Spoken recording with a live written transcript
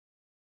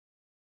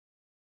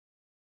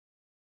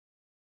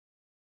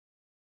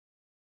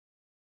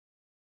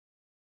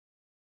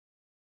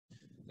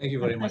Thank you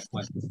very much,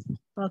 man.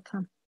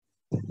 Welcome.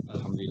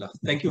 Alhamdulillah.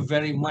 Thank you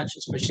very much,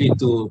 especially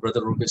to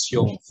Brother Rubis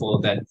Yong for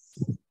that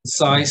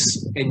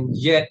concise and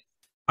yet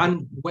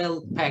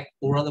well-packed,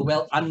 or rather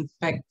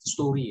well-unpacked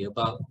story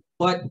about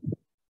what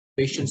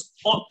patients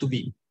ought to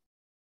be.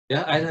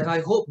 Yeah, and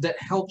I hope that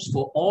helps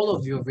for all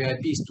of your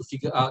VIPs to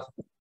figure out,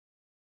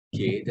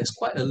 okay, there's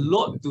quite a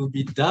lot to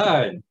be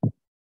done.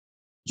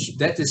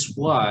 That is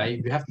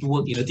why you have to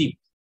work in a team.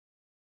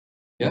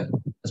 Yeah,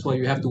 that's why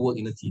you have to work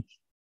in a team.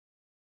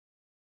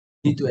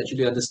 You need to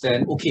actually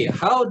understand, okay,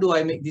 how do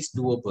I make this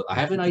doable? I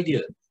have an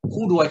idea.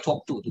 Who do I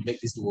talk to make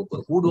this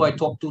doable? Who do I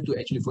talk to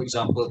actually, for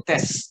example,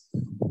 test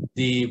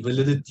the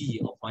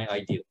validity of my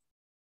idea?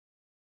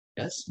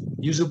 Yes,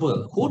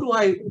 usable.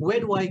 Where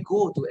do I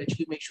go to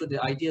actually make sure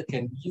the idea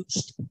can be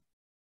used?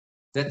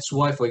 That's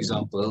why, for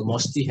example,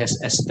 MOSTI has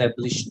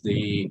established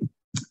the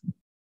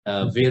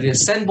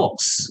various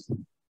sandbox.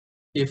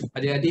 If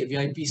adik-adik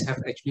VIPs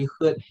have actually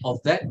heard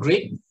of that,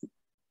 great.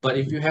 But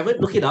if you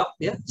haven't, look it up.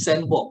 Yeah,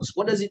 sandbox.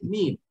 What does it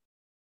mean?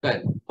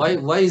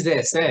 Why is there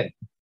a sand?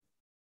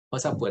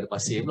 Pasal apa ada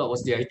pasir pula?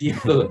 What's the idea?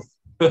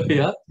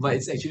 Yeah, but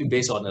it's actually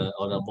based on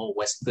a more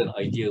Western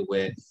idea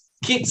where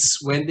kids,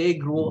 when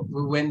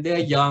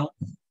they're young,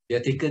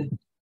 they're taken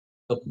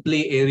a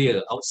play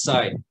area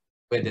outside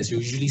where there's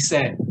usually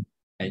sand,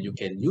 and you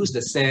can use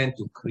the sand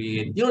to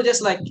create,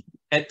 just like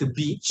at the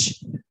beach,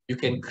 you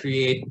can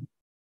create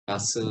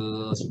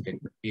castles, you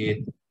can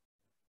create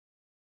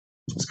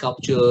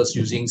sculptures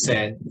using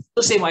sand.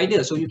 The same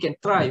idea. So you can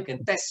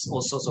test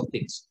all sorts of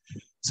things.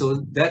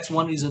 So that's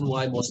one reason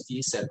why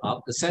MOSTI set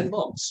up the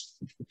sandbox.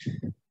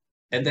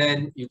 And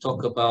then you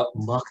talk about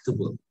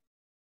marketable.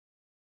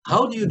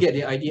 How do you get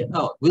the idea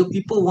out? Will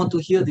people want to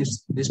hear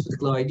this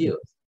particular idea?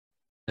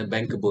 And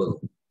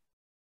bankable.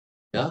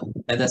 Yeah,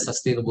 and that's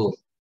sustainable.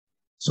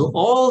 So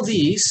all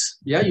these,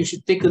 yeah, you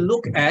should take a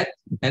look at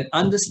and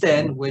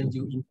understand when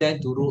you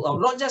intend to roll out,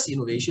 not just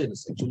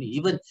innovations, actually,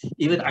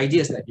 even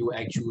ideas that you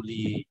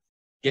actually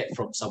get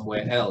from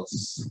somewhere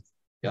else.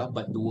 Yeah,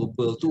 but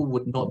doable too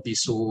would not be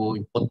so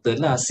important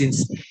lah,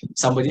 since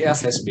somebody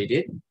else has made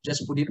it.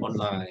 Just put it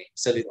online,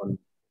 sell it on.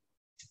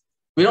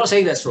 We're not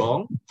saying that's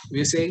wrong.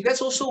 We're saying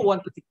that's also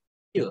one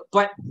particular.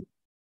 But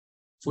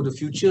for the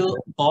future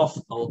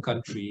of our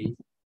country,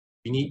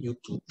 we need you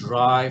to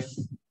drive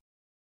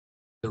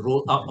the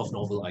rollout of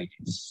novel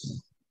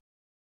ideas.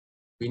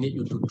 We need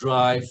you to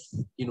drive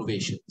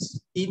innovations.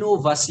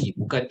 Inovasi,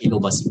 bukan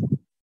inovasi.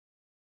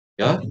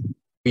 Yeah,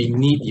 we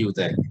need you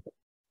there.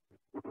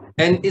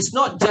 And it's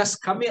not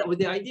just coming up with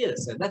the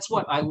ideas. And that's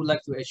what I would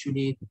like to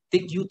actually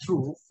take you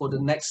through for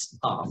the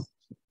next half.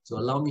 So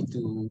allow me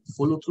to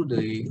follow through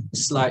the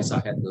slides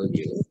I had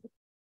earlier.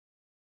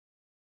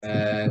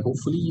 And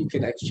hopefully you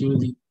can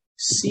actually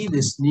see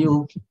this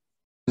new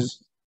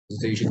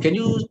presentation.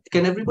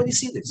 Can everybody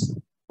see this?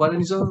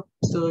 Mr.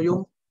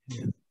 Yong?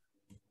 Yeah.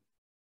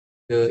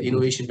 The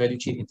innovation value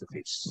chain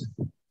interface.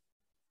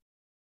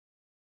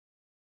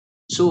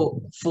 So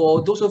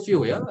for those of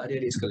you, yeah,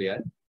 adik-adik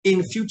sekalian,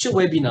 in future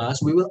webinars,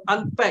 we will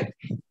unpack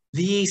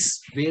these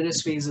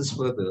various phases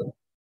further.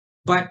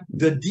 But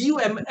the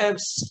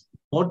DUMF's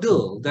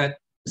model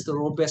that Mr.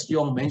 Robert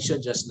Yong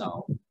mentioned just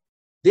now,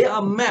 they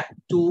are mapped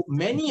to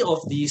many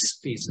of these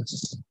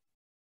phases.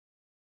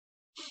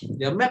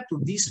 They are mapped to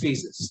these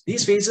phases.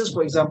 These phases,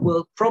 for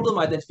example, problem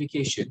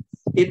identification.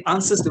 It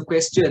answers the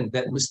question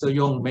that Mr.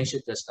 Yong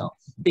mentioned just now.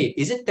 Hey,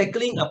 is it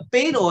tackling a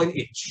pain or an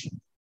itch?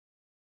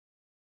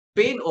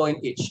 Pain or an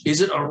itch?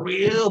 Is it a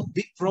real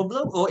big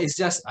problem, or it's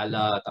just,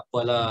 ala, tak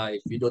apalah,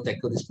 if we don't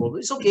tackle this problem,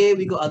 it's okay,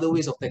 we got other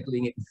ways of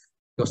tackling it.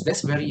 Because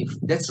that's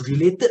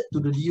related to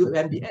the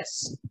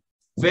DUMBS.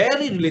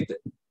 Very related.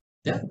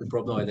 Yeah, the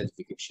problem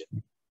identification.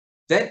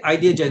 Then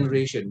idea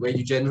generation, where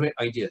you generate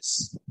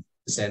ideas.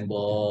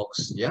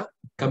 Sandbox, yeah,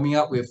 coming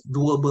up with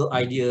doable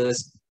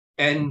ideas.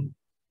 And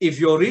if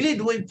you're really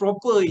doing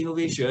proper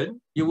innovation,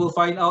 you will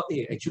find out,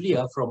 hey, actually,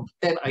 from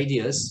 10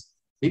 ideas,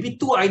 maybe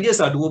 2 ideas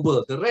are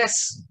doable. The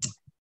rest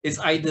is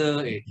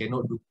either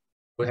cannot do,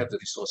 don't have the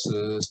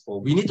resources,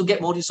 or we need to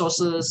get more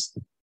resources,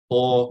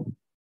 or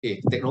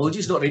technology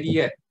is not ready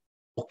yet.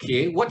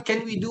 Okay, what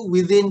can we do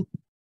within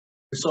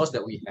the resource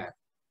that we have?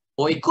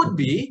 Or it could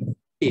be,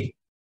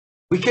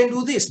 we can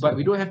do this, but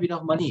we don't have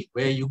enough money,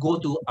 where you go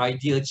to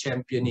idea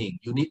championing.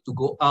 You need to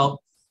go out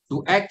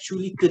to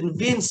actually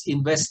convince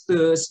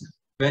investors,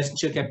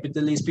 venture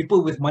capitalists,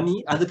 people with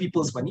money, other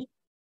people's money.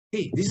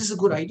 Hey, this is a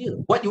good idea.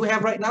 What we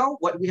have right now,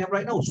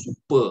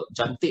 super,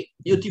 cantik,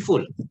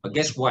 beautiful. But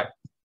guess what?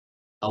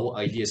 Our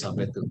ideas are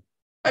better.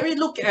 I mean,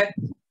 look at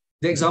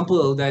the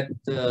example that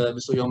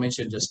Mr. Yong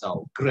mentioned just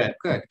now. Grab,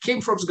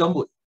 came from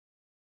Gambut.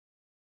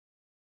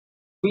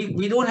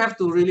 We don't have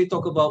to really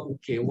talk about,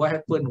 okay, what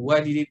happened? Why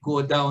did it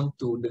go down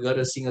to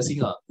Negara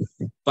Singa?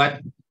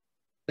 But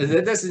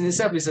that in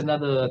itself is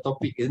another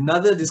topic,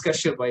 another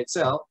discussion by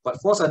itself. But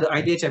for the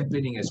idea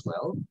championing as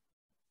well.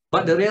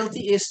 But the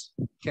reality is,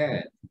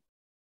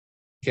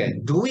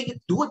 do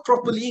it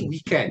properly, we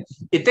can.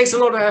 It takes a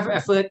lot of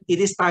effort. It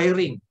is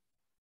tiring.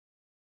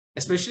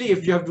 Especially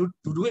if you have to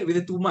do it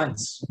within 2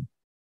 months.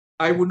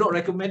 I would not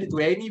recommend it to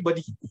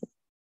anybody.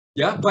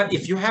 Yeah, but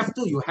if you have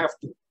to, you have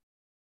to.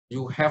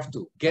 You have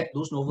to get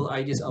those novel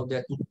ideas out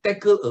there to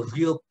tackle a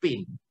real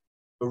pain,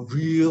 a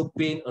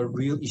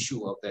real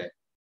issue out there.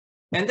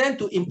 And then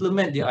to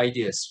implement the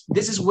ideas.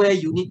 This is where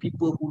you need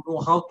people who know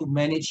how to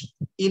manage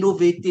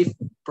innovative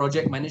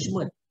project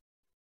management.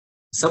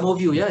 Some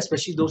of you, yeah,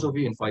 especially those of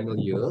you in final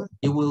year,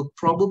 you will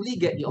probably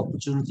get the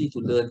opportunity to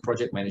learn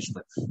project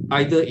management,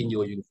 either in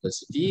your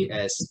university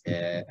as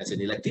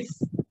an elective.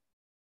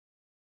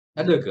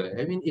 I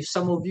mean, if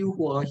some of you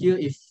who are here,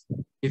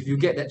 if you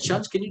get that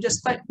chance, can you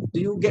just type, do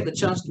you get the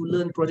chance to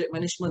learn project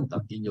management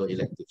in your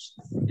electives?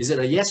 Is it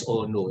a yes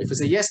or no? If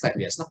it's a yes, type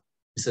yes. No,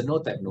 it's a no,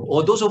 type no.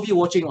 Or those of you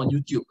watching on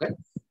YouTube, right?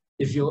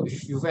 If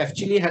you've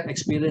actually had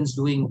experience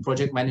doing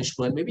project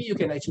management, maybe you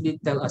can actually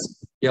tell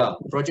us, yeah,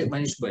 project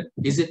management,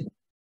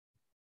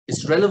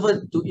 it's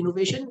relevant to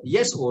innovation?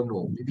 Yes or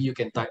no? Maybe you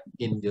can type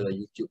in the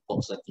YouTube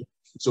box.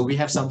 So we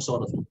have some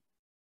sort of.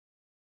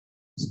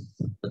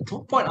 The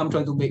point I'm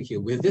trying to make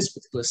here with this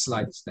particular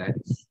slide is that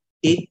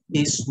it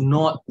is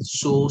not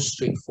so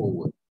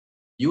straightforward.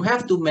 You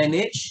have to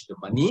manage the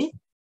money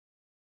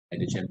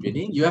and the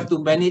championing. You have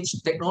to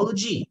manage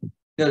technology,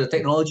 the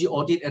technology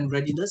audit and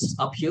readiness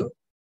up here,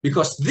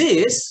 because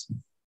this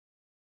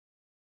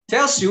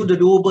tells you the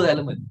doable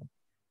element.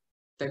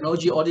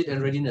 Technology audit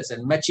and readiness,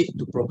 and match it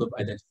to problem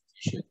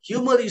identification.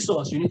 Human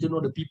resource, you need to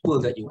know the people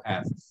that you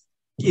have.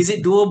 Is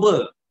it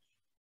doable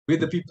with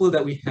the people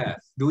that we have?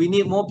 Do we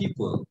need more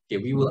people?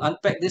 Okay, we will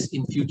unpack this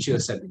in future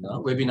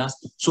webinars.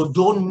 So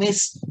don't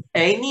miss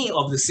any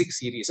of the 6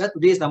 series.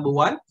 Today is number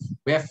 1.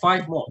 We have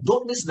 5 more.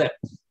 Don't miss them,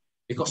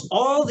 because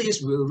all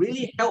this will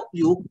really help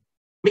you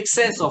make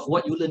sense of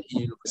what you learn in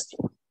university.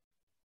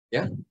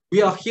 Yeah,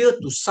 we are here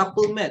to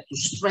supplement, to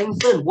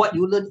strengthen what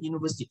you learn in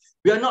university.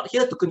 We are not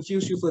here to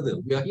confuse you further.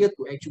 We are here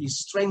to actually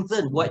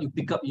strengthen what you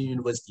pick up in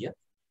university. Yeah?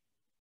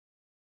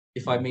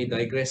 If I may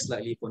digress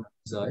slightly,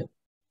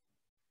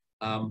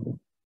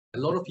 a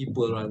lot of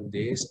people around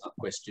this are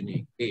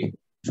questioning, hey,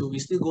 should we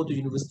still go to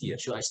university?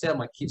 Should I send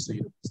my kids to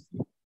university?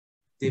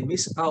 They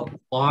miss out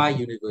why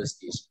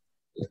universities.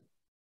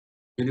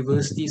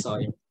 Universities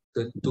are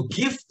important to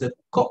give the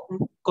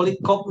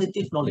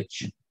cognitive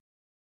knowledge,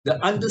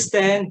 the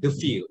understand the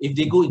field. If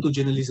they go into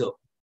journalism,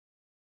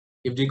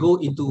 if they go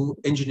into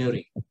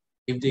engineering,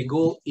 if they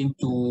go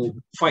into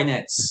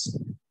finance,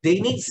 they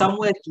need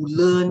somewhere to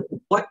learn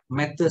what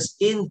matters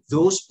in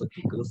those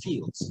particular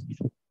fields.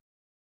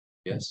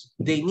 Yes,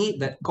 they need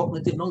that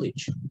cognitive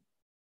knowledge.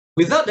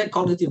 Without that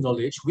cognitive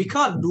knowledge, we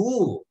can't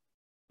do.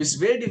 It's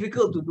very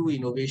difficult to do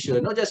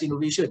innovation, not just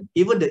innovation,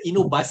 even the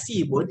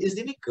Inovasi word is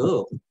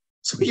difficult.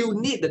 So you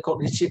need the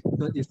cognitive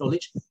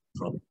knowledge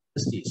from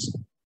universities.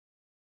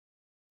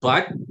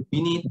 But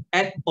we need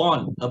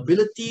add-on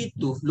ability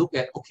to look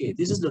at, okay,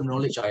 this is the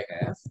knowledge I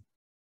have.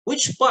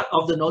 Which part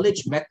of the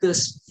knowledge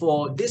matters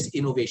for this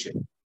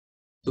innovation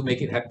to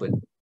make it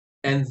happen?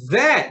 And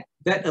that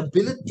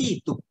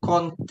ability to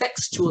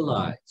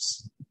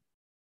contextualize,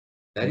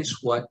 that is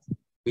what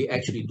we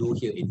actually do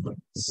here in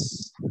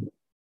BERNAS.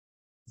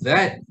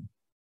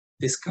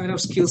 This kind of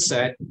skill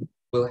set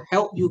will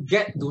help you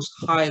get those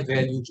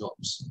high-value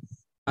jobs.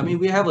 I mean,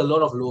 we have a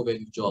lot of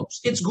low-value jobs.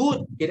 It's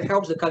good. It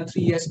helps the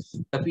country, yes.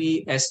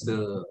 Tapi as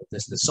the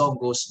song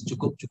goes,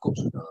 cukup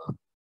sudah.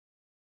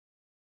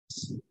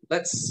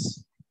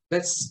 Let's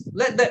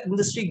let that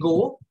industry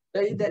go.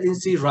 Let that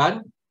industry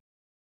run.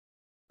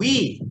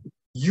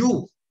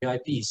 You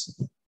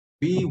VIPs,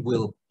 we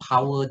will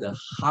power the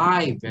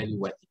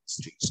high-value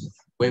industries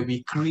where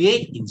we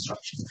create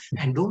instructions.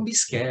 And don't be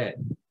scared.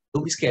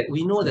 Don't be scared.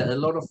 We know that a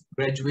lot of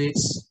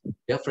graduates,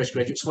 fresh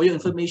graduates. For your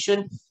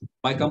information,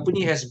 my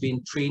company has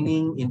been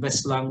training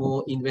Invest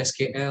Selangor, Invest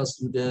KL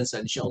students,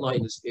 and inshallah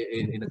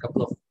in a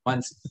couple of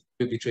months,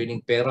 we'll be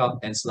training Perak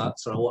and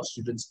Sarawak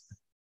students.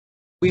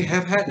 We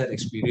have had that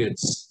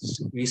experience,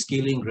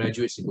 reskilling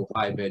graduates into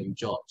high-value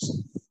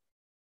jobs.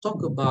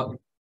 Talk about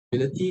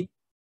ability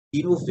to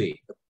innovate,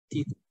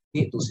 ability to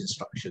create those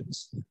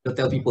instructions. To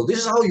tell people, this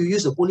is how you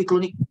use the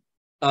polyclonic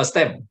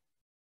stem.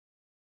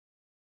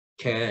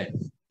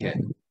 Can.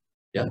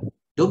 Yeah.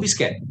 Don't be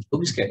scared.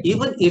 Don't be scared.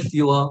 Even if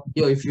you are,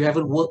 if you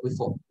haven't worked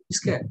before, don't be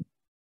scared.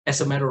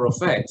 As a matter of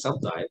fact,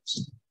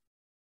 sometimes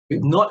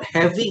not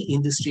having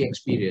industry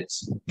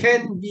experience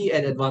can be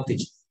an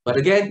advantage. But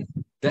again,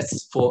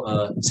 that's for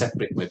a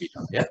separate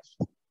webinar. Yeah.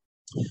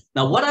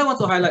 Now, what I want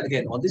to highlight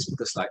again on this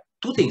particular slide,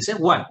 2 things.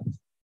 One,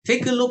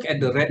 take a look at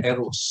the red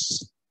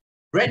arrows.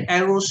 Red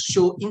arrows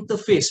show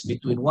interface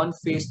between one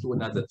phase to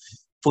another.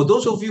 For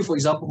those of you, for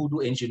example, who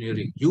do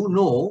engineering, you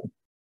know,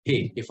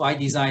 hey, if I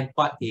design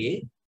part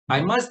A,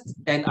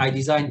 I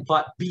design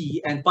part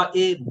B, and part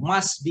A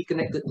must be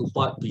connected to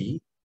part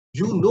B.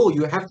 You know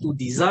you have to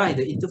design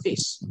the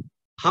interface.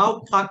 How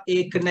part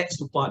A connects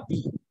to part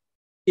B.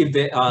 If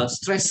there are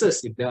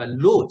stresses, if there are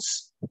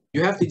loads,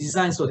 you have to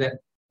design so that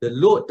the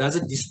load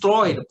doesn't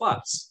destroy the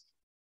parts.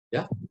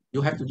 Yeah,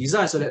 you have to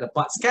design so that the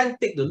parts can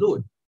take the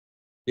load.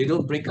 They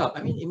don't break up.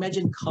 I mean,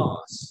 imagine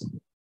cars.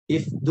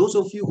 If those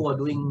of you who are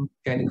doing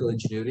mechanical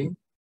engineering,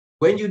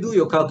 when you do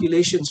your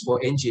calculations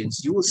for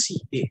engines, you will see,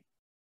 hey,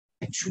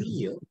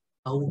 actually,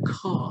 our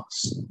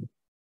cars,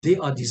 they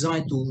are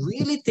designed to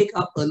really take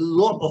up a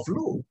lot of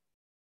load.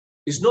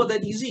 It's not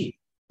that easy.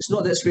 It's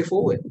not that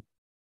straightforward,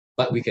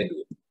 but we can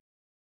do it.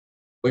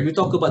 When we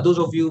talk about those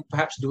of you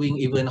perhaps doing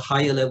even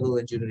higher level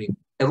engineering,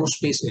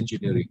 aerospace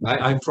engineering,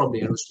 I'm from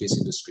the aerospace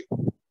industry.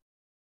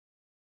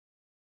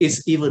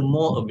 It's even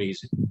more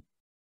amazing.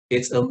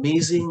 It's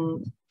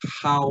amazing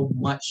how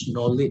much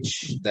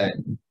knowledge that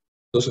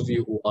those of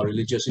you who are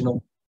religious, you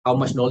know, how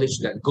much knowledge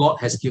that God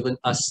has given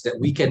us that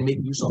we can make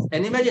use of.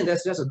 And imagine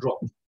that's just a drop.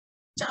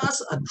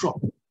 Just a drop.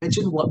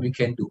 Imagine what we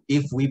can do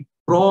if we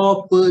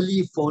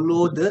properly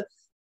follow the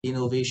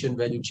innovation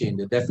value chain,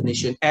 the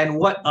definition, and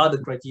what are the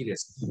criteria.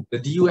 The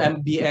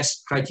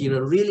DUMBS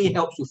criteria really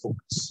helps you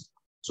focus.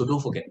 So don't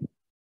forget.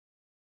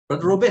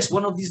 But Robes,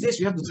 one of these days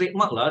you have to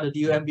trademark the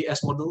DUMBS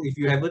model if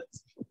you haven't.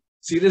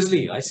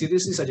 Seriously, I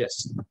seriously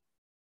suggest.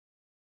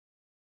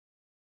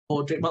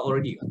 Oh, trademark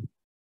already.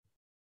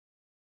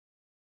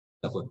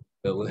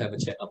 We'll have a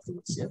chat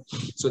afterwards. Yeah.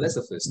 So that's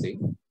the first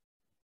thing.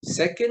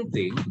 Second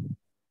thing,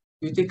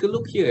 you take a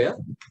look here,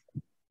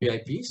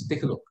 VIPs,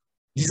 take a look.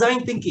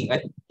 Design thinking.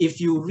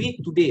 If you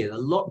read today, a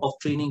lot of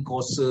training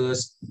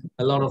courses,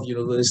 a lot of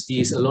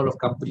universities, a lot of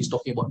companies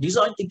talking about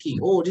design thinking.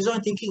 Oh, design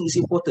thinking is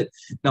important.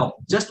 Now,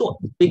 just to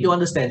make you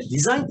understand,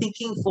 design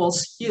thinking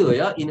falls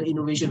here, in the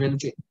innovation value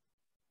chain.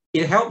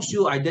 It helps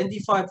you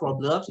identify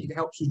problems. It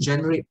helps you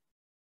generate.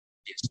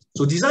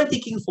 So design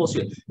thinking falls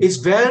here. It's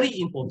very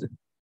important.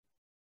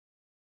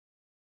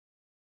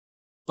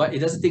 But it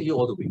doesn't take you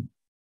all the way.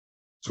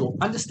 So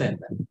understand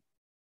that.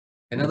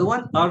 Another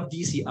one,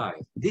 RDCI.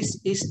 This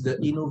is the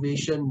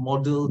innovation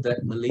model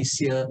that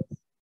Malaysia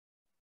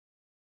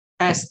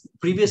has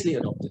previously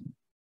adopted.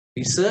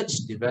 Research,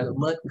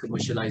 development,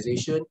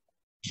 commercialization.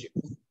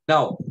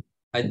 Now,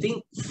 I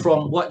think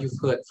from what you've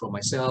heard from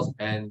myself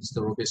and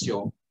Mr. Robes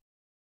Yong,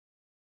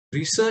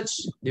 research,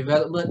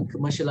 development,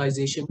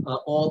 commercialization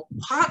are all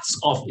parts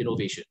of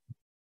innovation.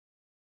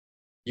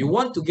 You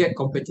want to get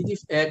competitive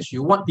edge,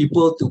 you want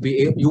people to be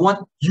able, you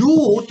want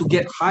you to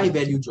get high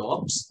value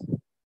jobs,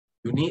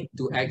 you need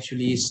to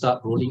actually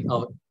start rolling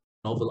out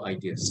novel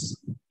ideas,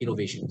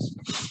 innovations.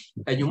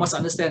 And you must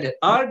understand that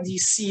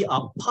RDC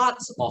are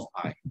parts of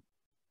I.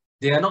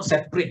 They are not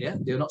separate, yeah?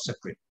 They are not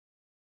separate.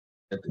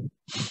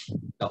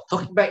 Now,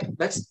 talking back,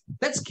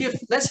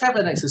 let's have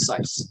an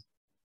exercise.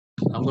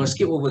 I'm going to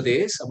skip over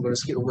this. I'm going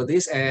to skip over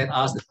this and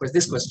ask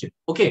this question.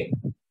 Okay.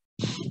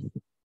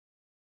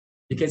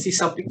 You can see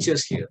some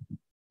pictures here.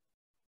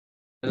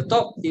 At the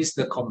top is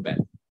the combat.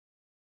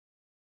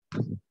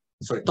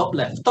 Sorry, top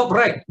left. Top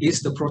right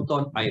is the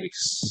proton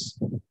iris.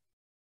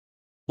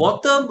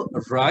 Bottom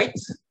right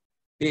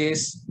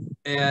is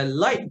a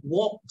light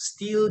warp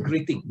steel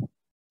grating.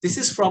 This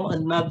is from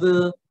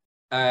another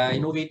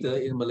innovator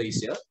in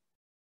Malaysia.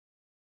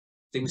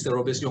 I think Mr.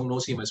 Robes Yong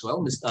knows him as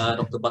well,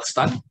 Dr.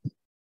 Bakstan.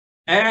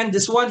 And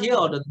this one here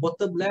on the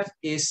bottom left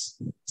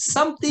is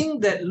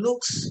something that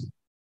looks,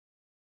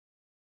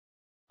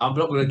 I'm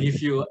not going to give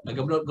you, I'm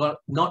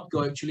not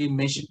going to actually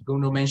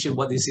mention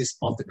what this is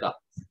off the cuff.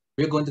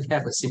 We're going to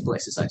have a simple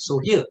exercise. So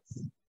here,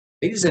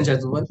 ladies and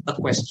gentlemen, a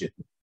question.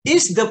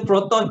 Is the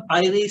proton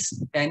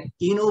iris an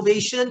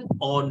innovation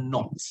or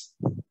not?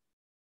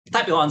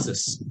 Type your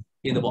answers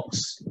in the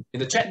box. In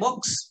the chat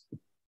box.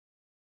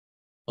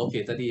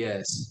 Okay, 30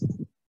 yes.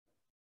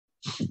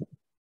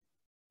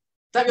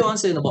 Type your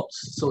answer in the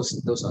box. So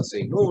those are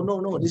saying,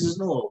 no, this is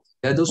no.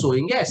 There are those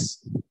saying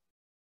yes.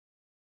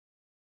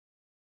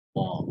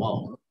 Oh,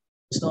 wow.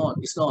 It's not.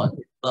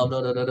 Blah,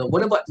 blah, blah, blah.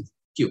 What about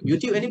YouTube?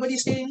 YouTube, anybody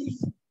saying?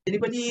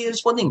 Anybody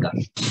responding?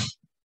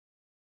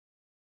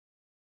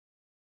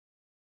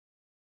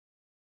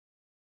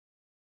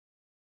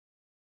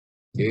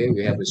 Okay,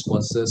 we have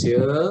responses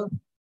here.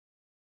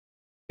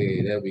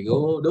 Okay, there we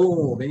go.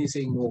 No, many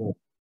saying no.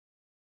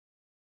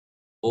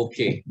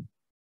 Okay.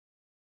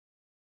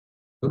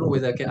 Don't know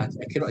whether I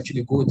cannot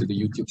actually go into the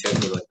YouTube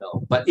channel right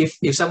now. But if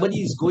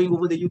somebody is going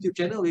over the YouTube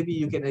channel, maybe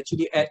you can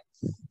actually add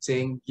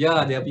saying,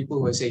 yeah, there are people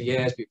who say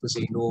yes, people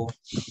say no.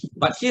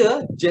 But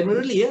here,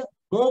 generally,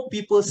 more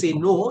people say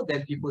no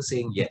than people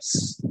saying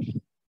yes.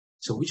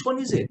 So which one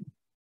is it?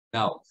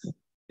 Now,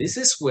 this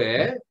is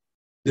where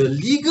the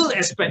legal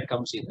aspect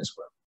comes in as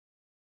well.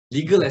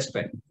 Legal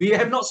aspect. We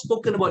have not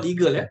spoken about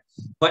legal,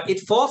 but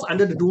it falls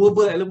under the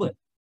doable element.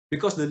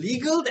 Because the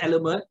legal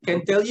element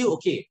can tell you,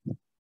 okay,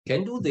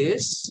 can do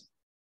this,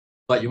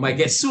 but you might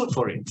get sued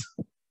for it.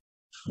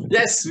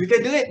 Yes, we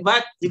can do it,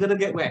 but you're going to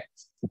get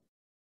whacked.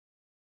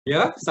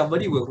 Yeah,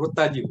 somebody will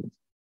rotan you.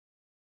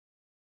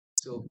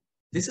 So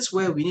this is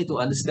where we need to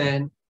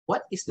understand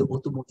what is the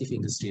automotive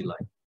industry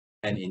like.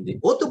 And in the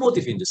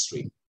automotive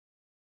industry,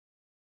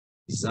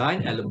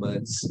 design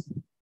elements,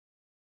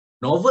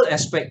 novel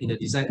aspect in the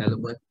design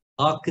element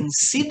are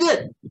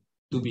considered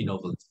to be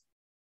novel.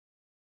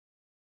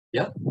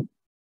 Yeah.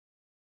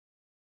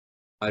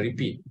 I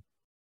repeat,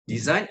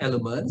 design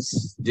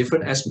elements,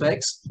 different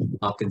aspects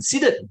are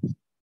considered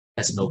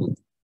as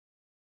novelty.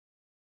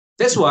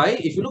 That's why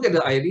if you look at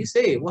the Iris,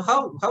 hey, well,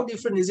 how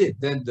different is it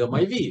than the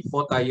Myvi?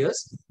 4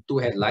 tires, 2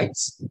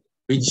 headlights,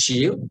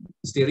 windshield,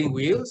 steering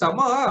wheel,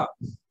 sama lah.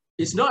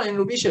 It's not an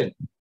innovation,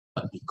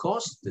 but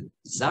because the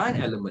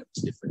design element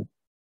is different,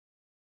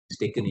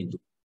 it's taken into.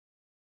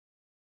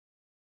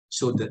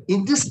 So the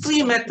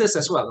industry matters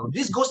as well.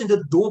 This goes into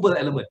the double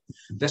element.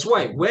 That's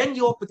why when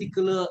your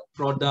particular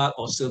product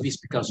or service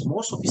becomes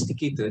more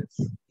sophisticated,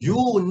 you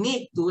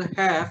need to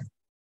have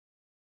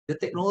the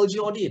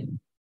technology audit.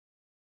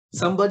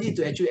 Somebody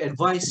to actually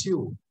advise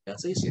you. The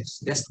answer is yes.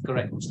 That's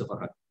correct, Mr.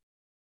 Farhan.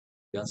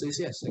 The answer is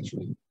yes,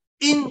 actually.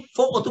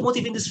 For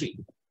automotive industry.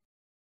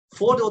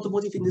 For the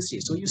automotive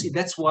industry. So you see,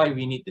 that's why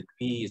we need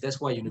degrees.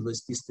 That's why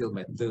universities still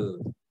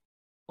matter.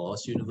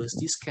 Because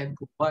universities can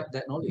provide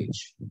that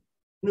knowledge.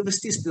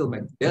 Universities still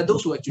matter. There are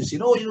those who actually say,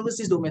 no,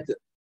 universities don't matter.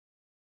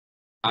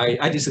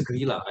 I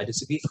disagree lah. I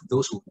disagree with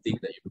those who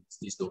think that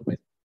universities don't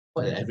matter.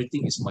 But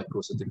everything is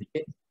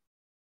micro-certificate.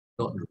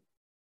 Not true.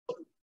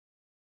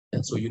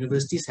 And so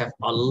universities have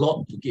a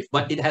lot to give,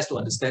 but it has to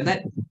understand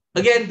that.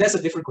 Again, that's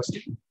a different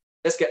question.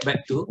 Let's get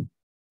back to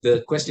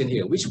the question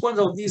here. Which ones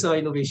of these are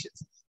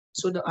innovations?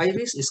 So the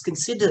Iris is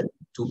considered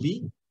to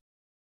be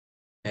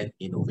an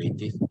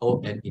innovative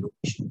or an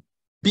innovation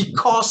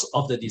because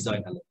of the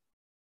design element.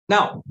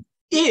 Now,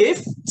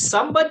 if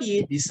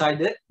somebody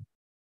decided,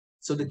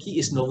 so the key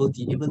is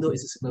novelty, even though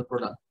it's a similar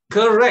product.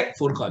 Correct,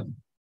 Furqan.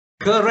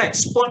 Correct,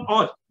 spot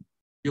on.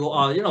 You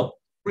are,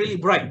 really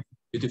bright,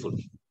 beautiful.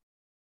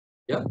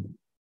 Yeah.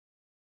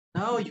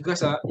 Now you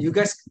guys are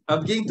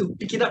beginning to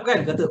pick it up,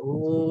 kan? Kata,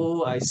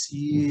 oh, I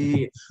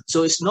see.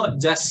 So it's not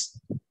just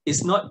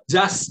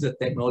the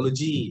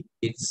technology.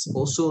 It's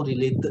also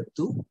related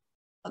to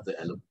other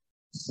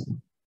elements.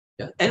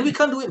 Yeah. And we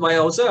can't do it by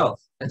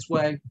ourselves. That's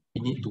why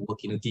we need to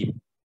work in a team.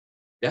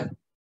 Yeah.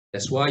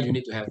 That's why you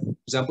need to have, for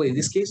example, in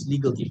this case,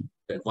 legal team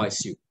to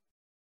advise you.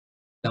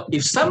 Now,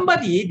 if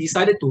somebody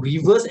decided to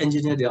reverse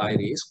engineer the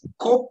Iris,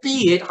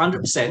 copy it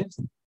 100%,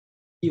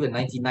 even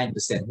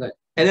 99%, right?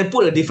 And then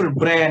put a different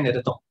brand at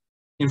the top,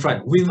 in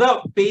front,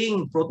 without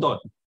paying Proton,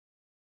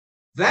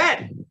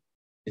 that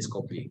is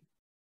copying.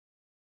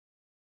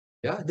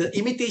 Yeah, the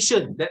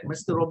imitation that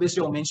Mr.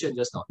 Robinson mentioned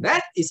just now,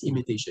 that is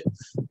imitation.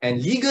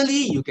 And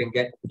legally, you can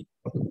get into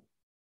trouble.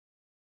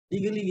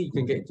 Legally, you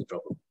can get into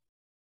trouble.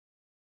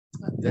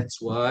 That's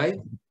why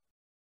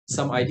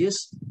some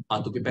ideas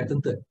are to be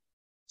patented.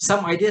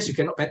 Some ideas you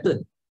cannot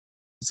patent.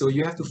 So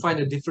you have to find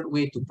a different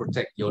way to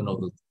protect your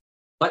novelty.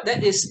 But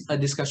that is a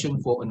discussion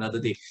for another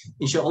day.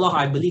 Inshallah,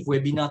 I believe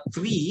webinar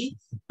 3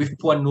 with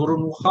Puan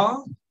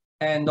Nurunuha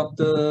and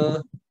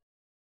Dr.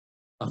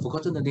 I've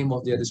forgotten the name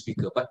of the other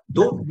speaker, but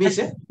don't miss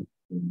it.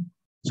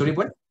 Sorry,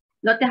 Puan?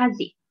 Dr.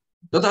 Haziq.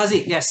 Dr.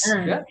 Haziq, yes.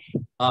 Yeah?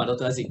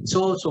 Dr. Haziq.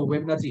 So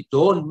webinar 3,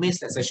 don't miss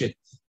that session.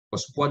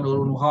 Because Puan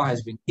Nurunuha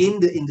has been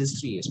in the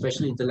industry,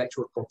 especially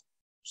intellectual property,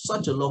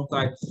 such a long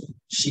time,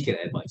 she can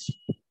advise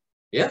you.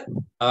 Yeah?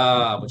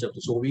 Macam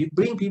tu. So we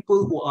bring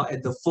people who are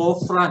at the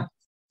forefront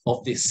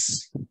of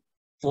this.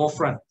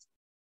 Forefront.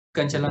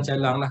 Bukan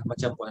calang-calang lah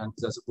macam Puan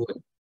Hamzah sebut.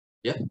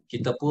 Yeah?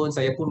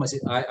 Saya pun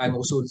masih, I'm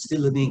also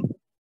still learning,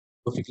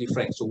 perfectly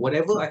frank. So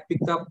whatever I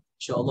picked up,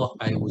 insyaAllah,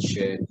 I will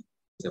share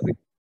with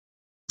everyone.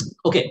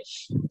 Okay,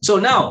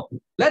 so now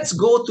let's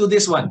go to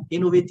this one,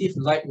 innovative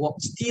lightwalk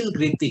steel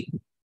grating.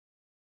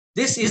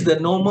 This is the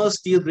normal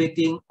steel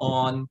grating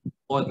on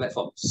oil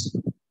platforms.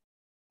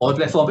 Oil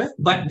platform,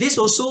 but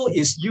this also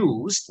is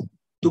used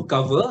to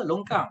cover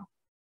longkang,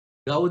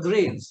 our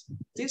drains.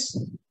 This,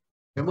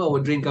 remember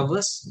our drain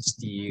covers?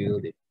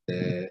 Steel,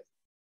 they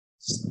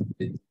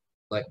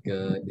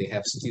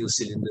have steel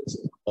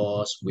cylinders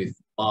across with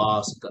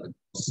bars cut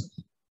across.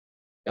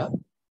 Yeah.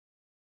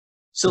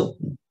 So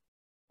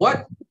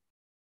what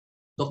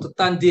Dr.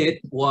 Tan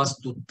did was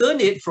to turn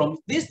it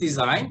from this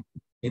design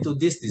into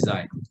this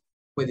design.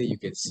 Whether you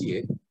can see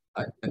it,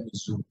 let me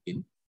zoom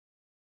in.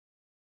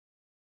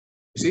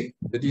 You see,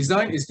 the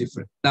design is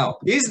different. Now,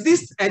 is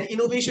this an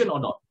innovation or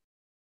not?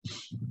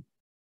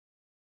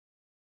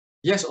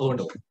 Yes or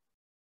no?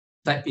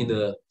 Type in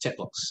the chat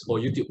box or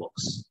YouTube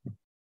box.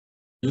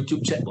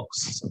 YouTube chat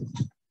box.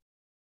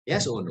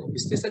 Yes or no?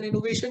 Is this an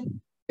innovation?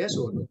 Yes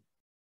or no?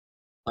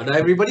 And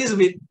everybody's a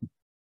bit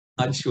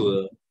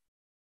unsure.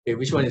 Okay,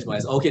 which one is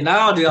mine? Okay,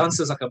 now the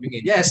answers are coming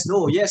in. Yes,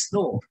 no, yes,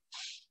 no.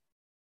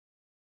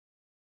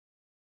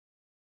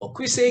 Or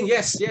quiz saying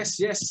yes, yes,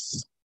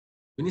 yes.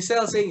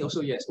 Unicel saying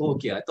also yes. Oh,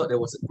 okay, I thought there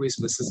was a quiz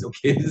versus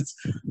okay.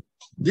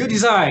 New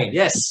design,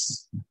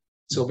 yes.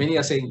 So many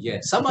are saying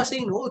yes. Some are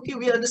saying no. Okay,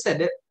 we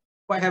understand that.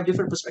 Might have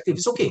different perspectives.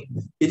 It's okay.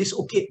 It is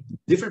okay.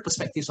 Different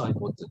perspectives are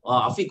important.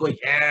 Afiq going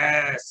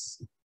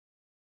yes.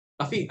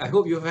 Afiq, I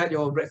hope you've had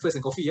your breakfast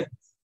and coffee. Yeah.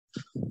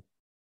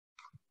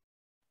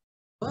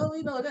 Well,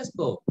 let's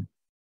go.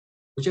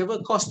 Whichever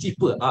cost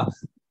cheaper.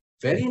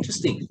 Very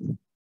interesting.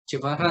 Cik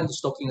Farhan is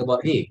talking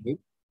about, hey,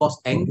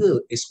 cost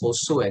angle is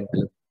also an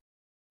element.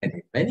 And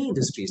in many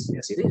industries,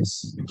 yes, it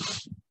is.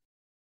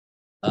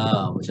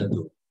 Macam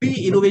tu.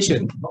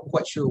 Re-innovation, not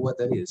quite sure what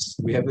that is.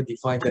 We haven't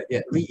defined that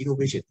yet.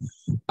 Re-innovation.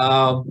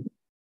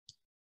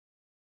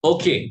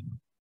 Okay.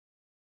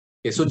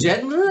 Okay, so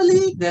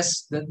generally,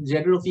 there's the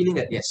general feeling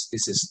that yes,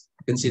 this is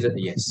considered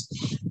a yes.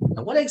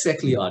 Now, what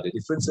exactly are the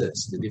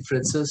differences? The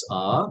differences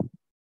are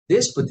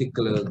this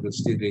particular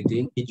steel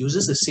grating, it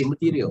uses the same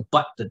material,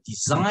 but the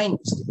design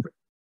is different.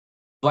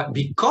 But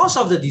because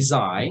of the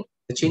design,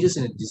 the changes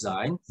in the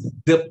design,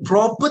 the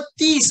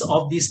properties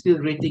of this steel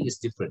grating is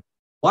different.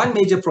 One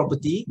major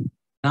property,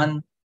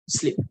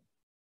 non-slip.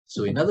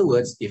 So in other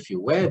words, if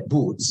you wear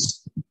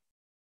boots,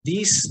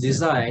 this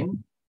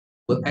design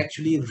will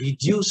actually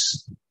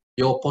reduce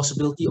your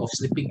possibility of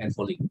slipping and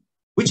falling,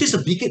 which is a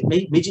big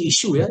major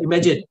issue. Yeah,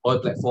 imagine oil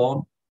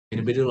platform in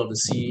the middle of the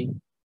sea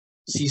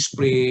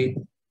spray,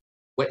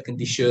 wet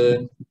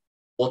condition,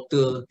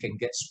 water can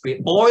get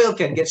sprayed, oil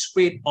can get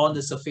sprayed on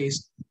the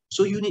surface.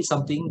 So you need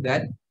something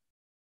that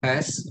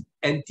has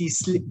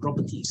anti-slip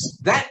properties.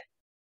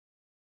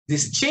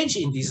 This change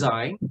in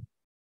design,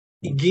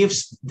 it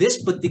gives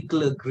this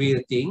particular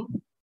grating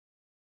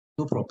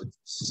no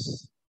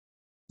properties.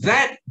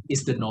 That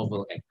is the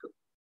novel angle.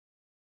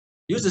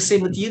 Use the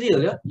same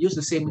material, yeah? Use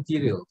the same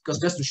material. Because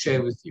just to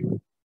share with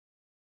you,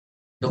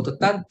 Dr.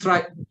 Tan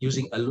tried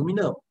using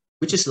aluminum,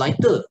 which is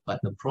lighter, but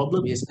the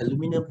problem is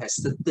aluminum has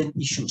certain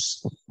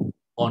issues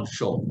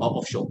onshore or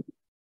offshore.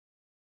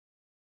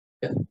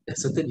 Yeah,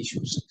 there's certain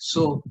issues.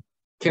 So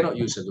cannot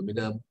use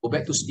aluminum, go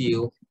back to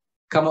steel,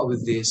 come up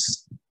with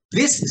this.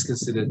 This is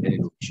considered an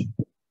innovation.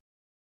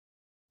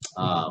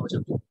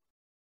 Macam tu.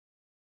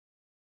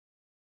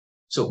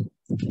 So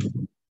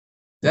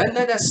then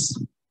let us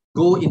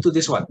go into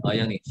this one.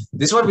 Yang ni.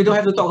 This one we don't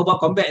have to talk about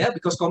combat, yeah?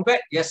 Because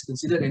combat, yes,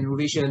 considered an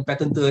innovation,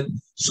 patented,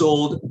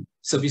 sold,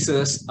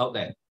 services out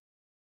there.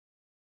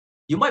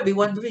 You might be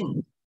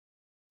wondering,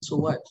 so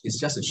what? It's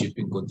just a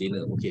shipping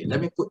container. Okay,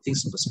 let me put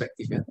things in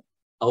perspective here.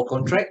 Our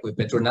contract with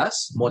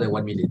BERNAS, more than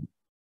 1 million.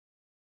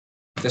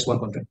 Just one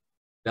contract.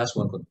 Just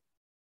one contract.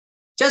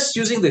 Just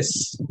using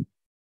this.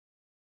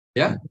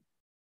 Yeah?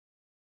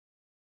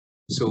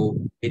 So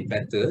it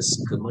matters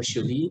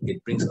commercially.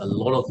 It brings a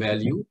lot of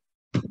value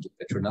to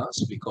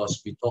BERNAS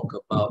because we talk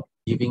about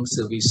giving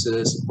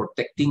services,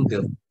 protecting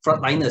the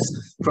frontliners.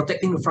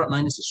 Protecting the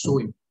frontliners is so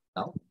important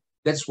now.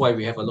 That's why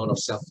we have a lot of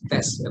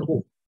self-tests at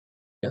home.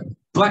 Yeah?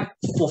 But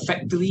for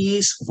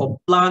factories, for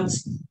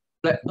plants,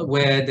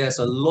 where there's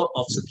a lot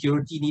of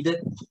security needed,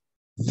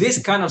 this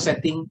kind of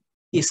setting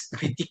is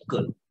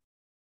critical.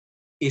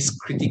 It's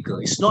critical.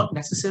 It's not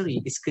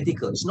necessary. It's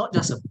critical. It's not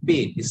just a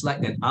pain. It's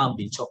like an arm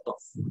being chopped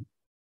off.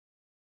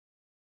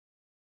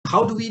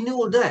 How do we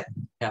know that?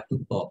 We have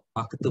to talk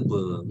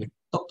marketable. We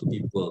talk to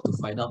people to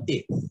find out,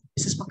 hey,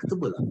 this is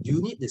marketable. Do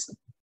you need this?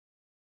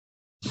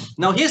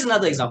 Now, here's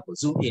another example.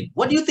 Zoom in.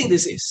 What do you think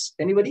this is?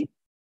 Anybody?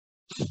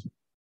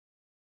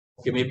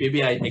 Okay,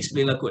 maybe I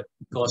explain a quick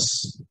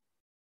because,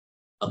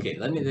 okay,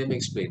 let me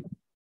explain.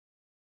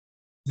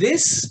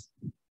 This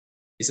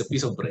is a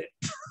piece of bread.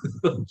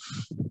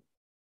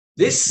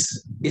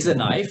 This is a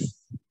knife,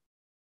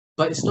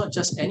 but it's not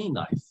just any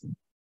knife.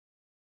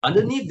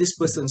 Underneath this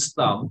person's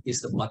thumb is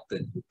the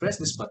button. You press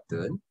this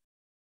button,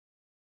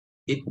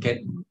 it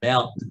can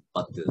melt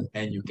butter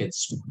and you can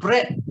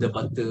spread the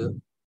butter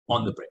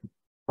on the bread.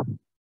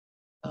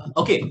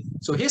 Okay,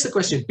 so here's the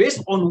question.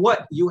 Based on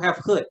what you have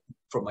heard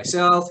from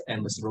myself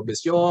and Mr. Robert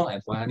Yong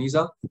and Puan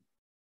Haniza,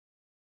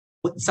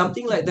 would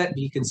something like that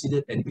be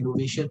considered an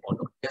innovation or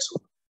not? Yes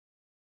or no?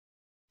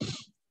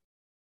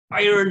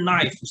 Iron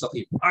knife,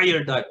 something.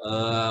 Iron knife.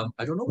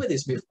 I don't know whether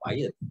it's made of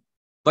iron.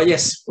 But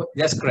yes,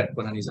 that's correct,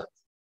 Puan Haniza.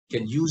 You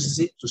can use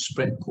it to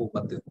spread cold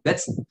butter.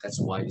 That's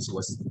why it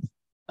was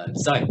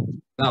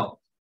designed. Now,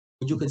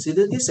 would you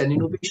consider this an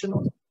innovation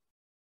or not?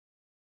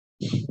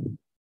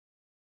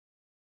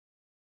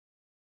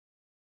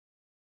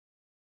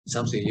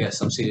 Some say yes,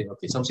 some say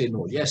okay, some say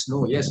no. Yes,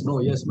 no, yes, no,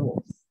 yes,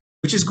 no.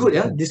 Which is good,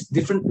 yeah? This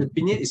different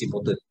opinion is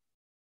important.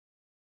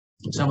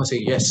 Some say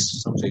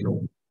yes, some say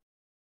no.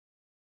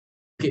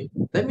 Okay,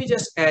 let me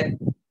just add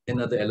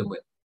another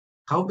element.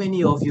 How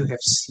many of you have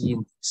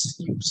seen this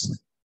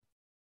used?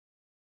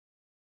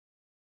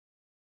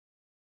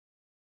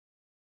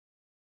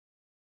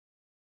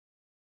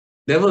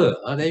 Never.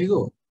 There you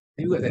go.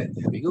 You got that.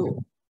 There we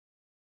go.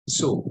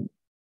 So,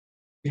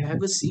 you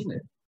haven't seen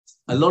it.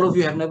 A lot of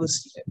you have never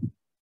seen it.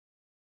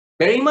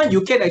 Bear in mind, you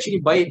can actually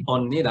buy it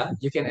on Nilai.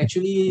 You can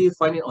actually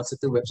find it on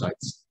certain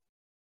websites.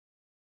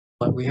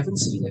 But we haven't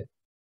seen it.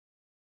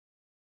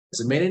 Has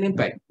it made an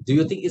impact? Do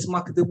you think it's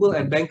marketable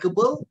and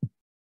bankable?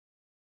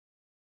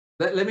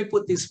 Let me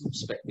put this in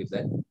perspective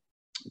then.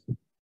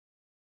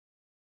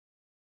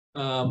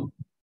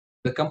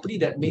 The company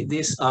that made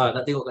this,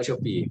 nak tengok kat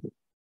Shopee.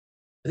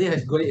 I think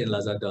I've got it in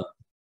Lazada.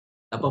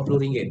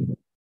 RM80.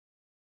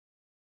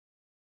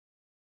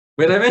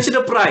 When I mention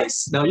the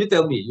price, now you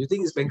tell me, you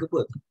think it's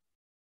bankable?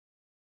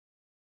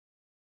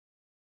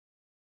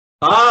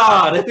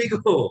 There we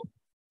go.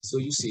 So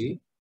you see,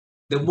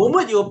 the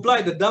moment you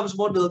apply the DUMS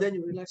model, then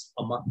you realize,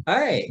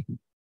 hey,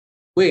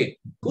 wait,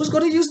 who's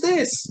going to use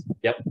this?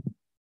 Yep,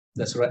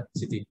 that's right,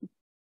 Siti.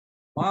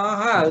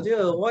 Mahal je.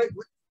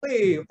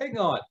 Wait, hang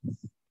on.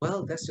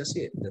 Well, that's just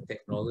it. The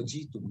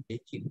technology to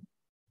make it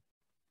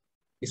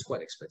is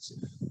quite expensive.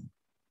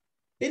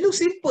 It looks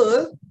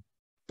simple,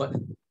 but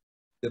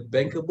the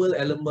bankable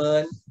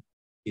element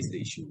is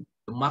the issue.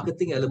 The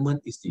marketing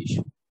element is the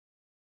issue.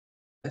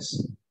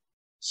 Yes.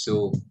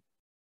 So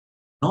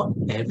not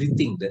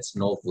everything that's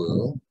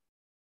novel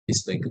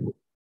is bankable.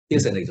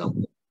 Here's an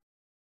example.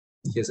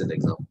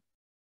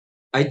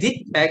 I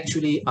did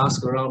actually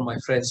ask around my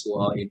friends who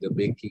are in the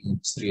banking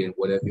industry and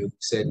whatever, who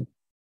said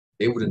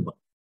they wouldn't buy.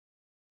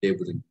 They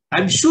wouldn't.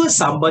 I'm sure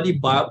somebody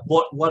bought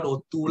one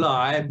or two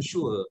lah. I'm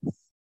sure.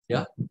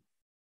 Yeah.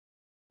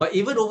 But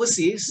even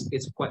overseas,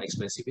 it's quite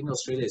expensive. In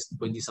Australia, it's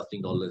 20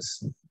 something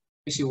dollars.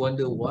 Makes you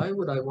wonder, why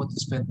would I want to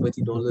spend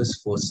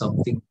 $20 for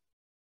something?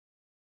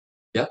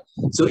 Yeah.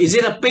 So is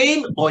it a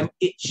pain or an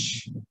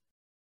itch?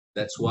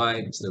 That's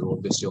why Mr.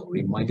 Robert Yong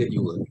reminded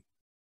you earlier.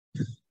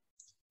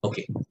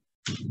 Okay.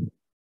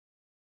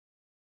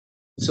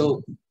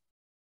 So,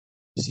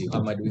 see, how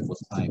am I doing for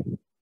time?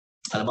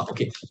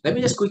 Okay, let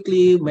me just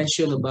quickly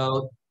mention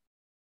about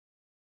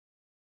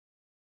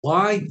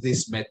why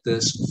this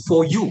matters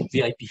for you,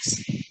 VIPs.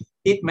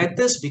 It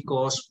matters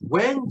because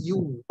when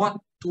you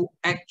want to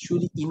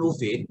actually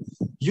innovate,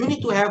 you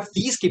need to have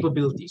these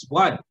capabilities.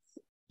 One,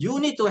 you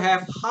need to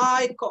have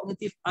high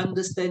cognitive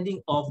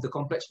understanding of the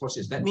complex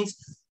process. That means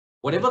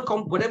whatever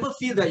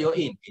field that you're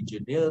in,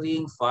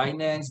 engineering,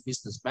 finance,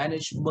 business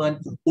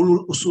management,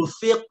 usul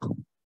fiqh,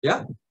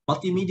 yeah,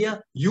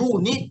 multimedia, you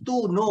need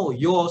to know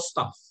your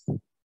stuff.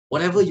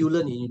 Whatever you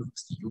learn in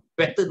university, you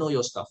better know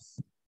your stuff.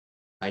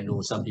 I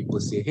know some people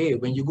say, hey,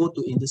 when you go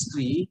to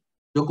industry,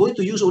 you're going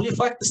to use only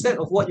 5%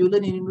 of what you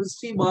learn in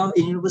university, ma.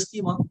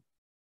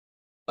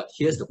 But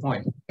here's the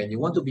point. When you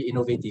want to be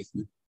innovative,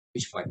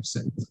 which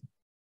 5%?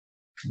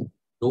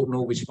 Don't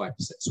know which 5%.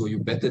 So you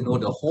better know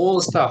the whole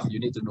stuff you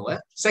need to know.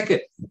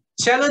 Second,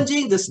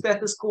 challenging the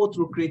status quo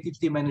through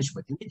creativity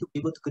management. You need to be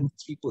able to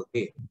convince people,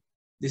 hey,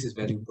 this is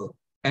valuable.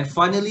 And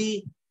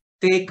finally,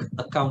 take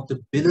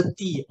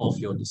accountability of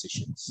your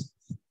decisions.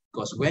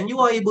 Because when you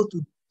are able to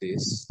do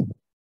this,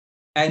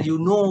 and you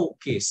know,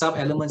 okay, some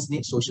elements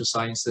need social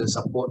sciences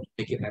support to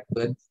make it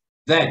happen,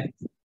 then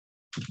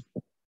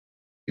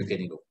you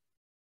can go.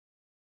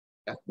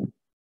 Yeah.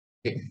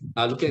 Okay.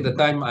 Looking at the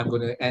time, I'm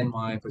going to end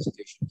my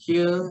presentation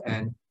here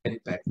and hand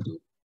it back to.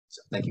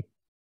 So, thank you.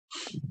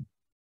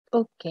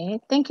 Okay,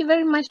 thank you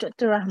very much,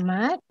 Dr.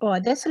 Rahmat. Oh,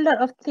 there's a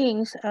lot of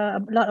things, a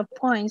lot of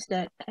points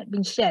that have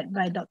been shared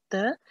by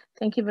Doctor.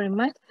 Thank you very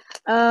much.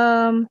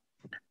 Some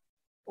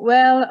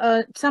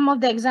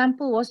of the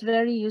example was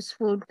very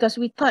useful because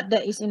we thought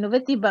that it's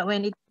innovative, but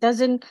when it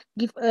doesn't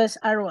give us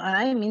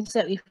ROI, means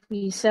that if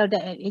we sell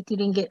that at 80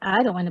 ringgit,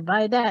 I don't want to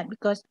buy that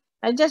because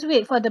I just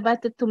wait for the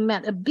butter to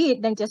melt a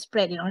bit, then just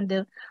spread it on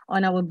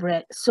our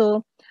bread.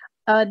 So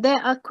there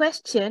are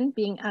questions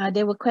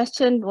there were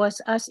questions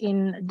was asked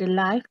in the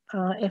live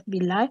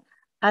FB live.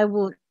 I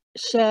would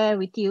share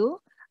with you.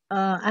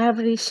 I have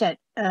already shared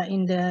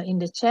in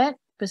the chat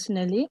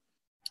personally.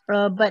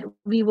 But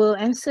we will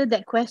answer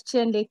that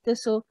question later.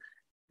 So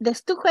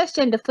there's two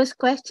questions. The first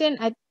question,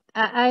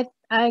 I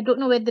don't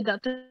know whether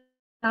Dr.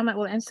 Ahmad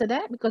will answer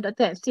that because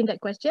Dr. has seen that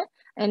question.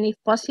 And if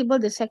possible,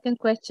 the second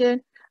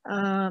question,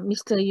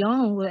 Mr.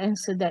 Yong will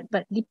answer that.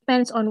 But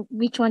depends on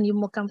which one you're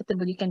more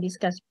comfortable. You can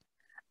discuss.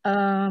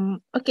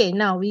 Okay,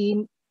 now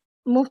we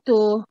move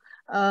to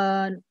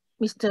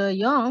Mr.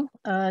 Yong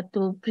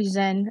to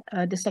present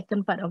the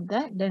second part of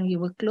that. Then we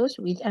will close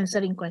with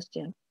answering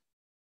questions.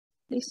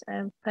 Please,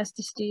 I'll pass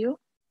this to you.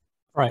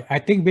 Right. I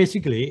think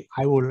basically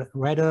I would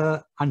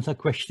rather answer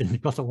questions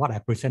because of what I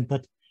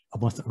presented,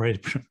 almost already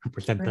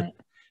presented. Right.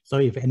 So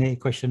if any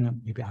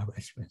question, maybe I will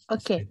explain.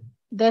 Okay.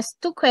 There's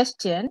two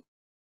questions.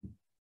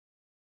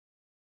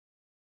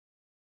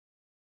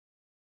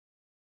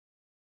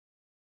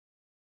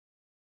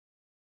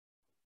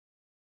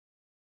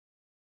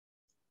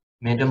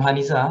 Madam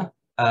Hanisa,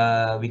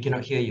 we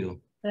cannot hear you.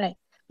 Right.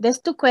 There's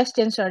two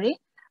questions, sorry.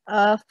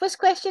 First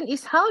question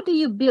is, how do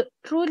you build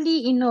truly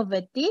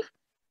innovative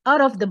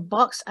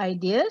out-of-the-box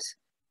ideas?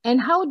 And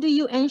how do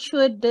you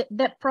ensure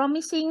that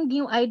promising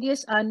new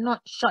ideas are not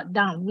shut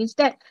down? Means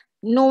that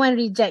no one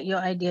reject your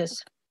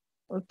ideas.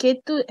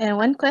 Okay, and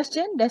one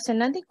question. There's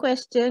another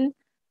question.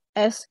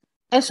 As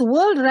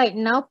world right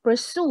now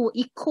pursue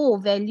eco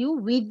value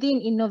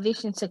within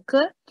innovation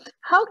circle,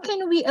 how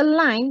can we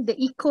align the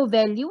eco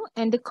value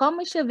and the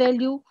commercial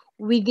value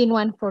within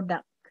one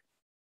product?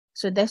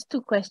 So there's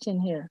two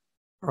questions here.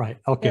 Right.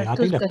 Okay. I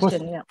think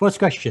the first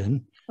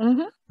question,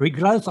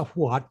 regardless of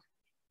what,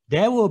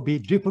 there will be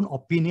different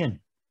opinion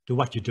to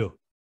what you do.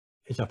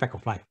 It's a fact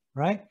of life,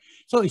 right?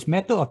 So it's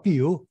matter of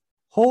you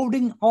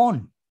holding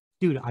on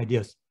to the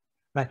ideas,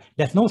 right?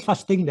 There's no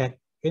such thing that,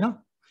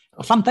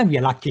 sometimes we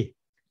are lucky.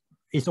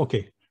 It's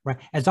okay, right?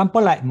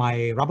 Example like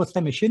my rubber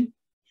stamp machine,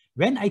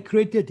 when I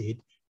created it,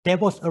 there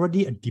was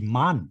already a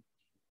demand,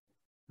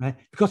 right?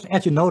 Because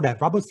as you know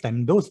that rubber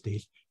stamp those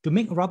days, to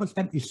make a rubber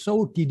stamp is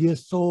so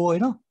tedious, so,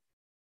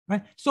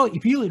 right? So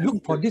if you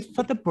look for this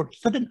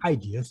certain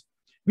ideas,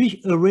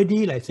 which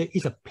already, let's say,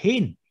 is a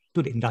pain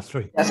to the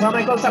industry.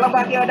 Assalamualaikum, salam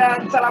bahagia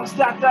dan salam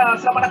sejahtera.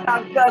 Selamat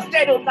datang ke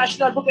Stadium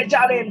Nasional Bukit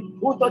Jalil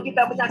untuk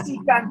kita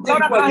menyaksikan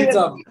produk lahir.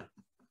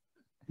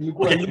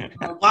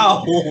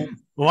 Wow.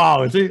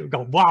 Wow, see,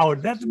 wow,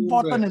 that's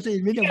important.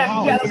 See,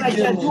 wow. Piala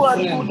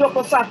 2021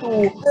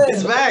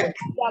 It's back.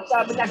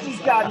 akan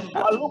menyaksikan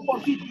Lumpur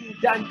City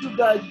dan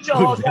juga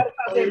Johor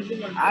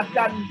Darussalam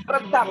akan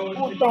bertak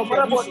untuk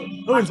merebut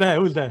Who's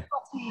there?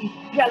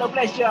 Piala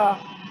Malaysia.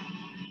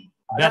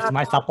 That's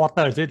my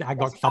supporter. See, I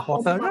got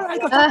supporters. I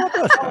got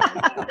supporters.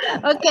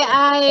 Okay,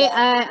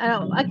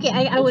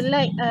 I would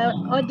like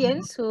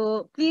audience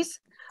who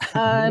please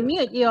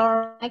mute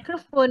your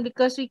microphone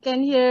because we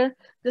can hear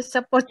the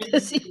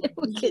supporters in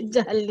Bukit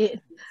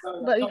Jalil.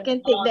 But we can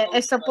take that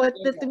as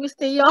supporter to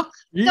Mr. Yong.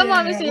 Come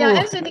on, Mr.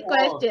 Yong, answer the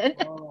question.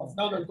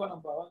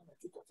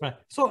 Right.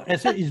 So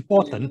it's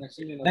important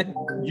that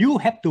you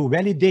have to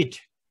validate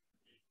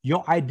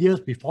your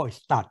ideas before it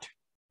starts.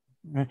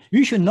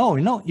 You should know,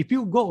 if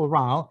you go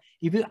around,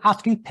 if you're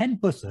asking 10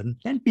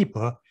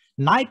 people,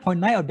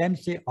 9.9 of them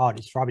say, oh,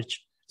 it's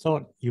rubbish.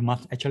 So you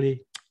must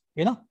actually,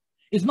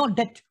 it's not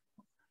that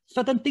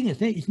certain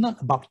things, it's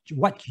not about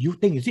what you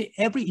think. You see,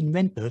 every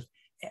inventor,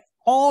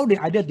 all the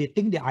ideas, they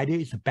think the idea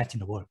is the best in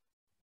the world,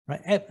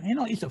 right?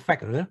 It's a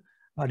fact.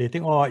 They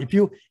think, oh, if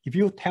you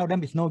tell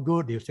them it's no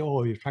good, they'll say,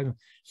 oh, you're trying to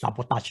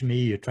sabotage me,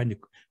 you're trying to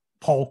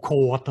pour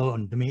cold water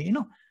on me,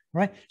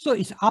 right? So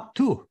it's up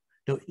to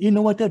the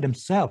innovator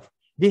themselves.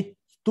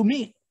 To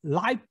me,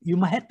 life, you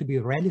might have to be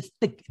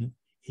realistic in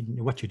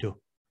what you do,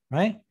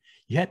 right?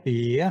 You have to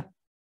be,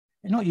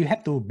 you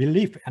have to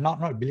believe and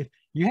not believe.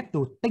 You have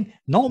to think.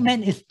 No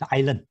man is the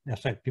island.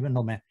 That's right. People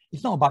know man.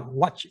 It's not about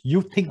what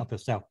you think of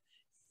yourself.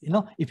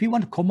 If you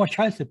want to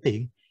commercialize the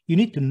thing, you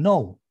need to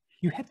know.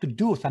 You have to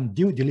do some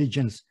due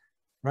diligence,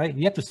 right?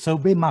 You have to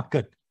survey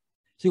market.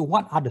 See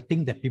what are the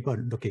things that people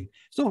are looking.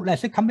 So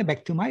let's say coming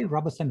back to my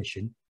rubber stamp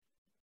machine.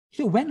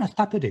 So when I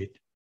started it,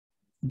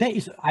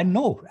 I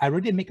know I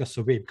already make a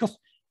survey because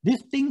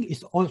this thing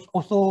is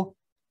also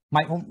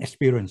my own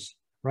experience,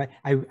 right?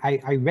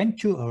 I went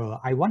to,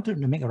 I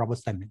wanted to make a rubber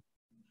stamp.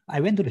 I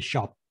went to the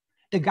shop.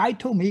 The guy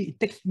told me it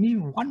takes me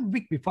 1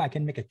 week before I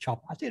can make a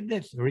chop. I said,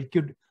 that's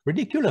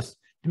ridiculous.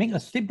 To make a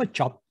simple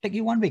chop, take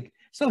you 1 week.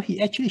 So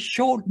he actually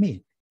showed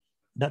me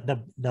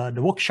the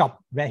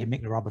workshop where he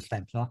make the rubber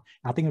stamps.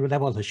 I think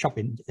that was a shop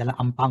in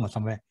Ampang or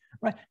somewhere.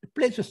 Right? The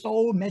place is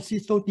so messy,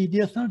 so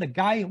tedious. The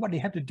guy, what they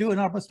have to do in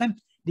rubber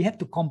stamps, they have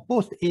to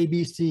compose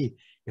ABC.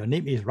 Your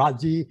name is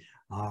Razi.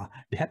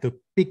 They have to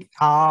pick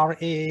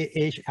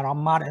R-A-H,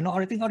 Aramat, and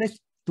everything all this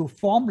to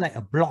form like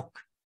a block.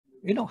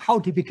 How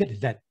difficult is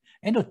that?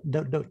 And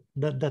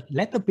the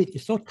letter bit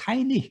is so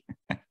tiny.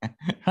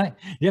 Right?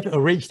 You have to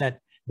arrange that.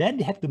 Then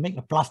they have to make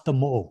a plaster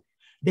mold.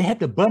 They have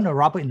to burn the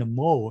rubber in the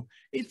mold.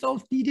 It's so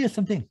tedious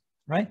something,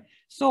 right?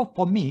 So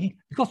for me,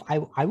 because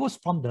I was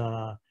from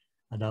the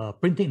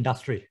printing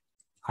industry,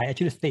 I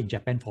actually stayed in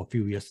Japan for a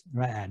few years,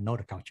 right? I know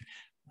the culture.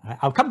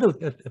 I'll come to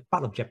a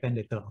part of Japan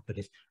later after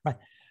this, right?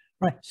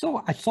 Right.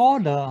 So I saw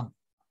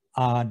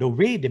the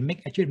way they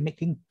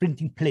making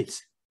printing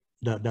plates,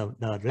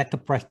 the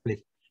letterpress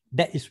plates.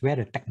 That is where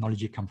the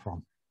technology comes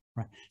from,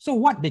 right? So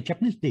what the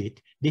Japanese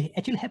did, they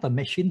actually have a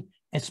machine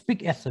as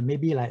big as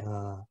maybe like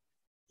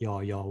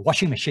your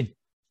washing machine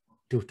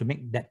to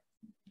make that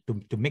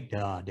to make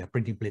their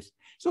printing plates.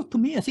 So to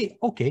me, I say,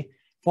 okay,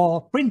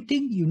 for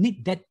printing you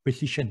need that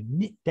precision,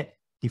 need that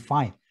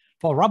define.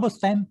 For rubber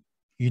stamp,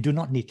 you do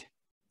not need,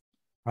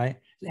 right?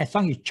 As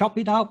long as you chop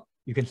it out,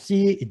 you can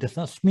see it does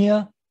not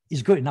smear.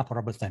 It's good enough for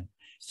rubber stamp.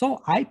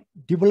 So I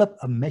developed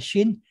a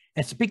machine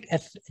as big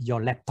as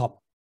your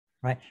laptop,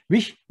 right?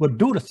 Which will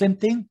do the same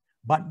thing,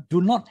 but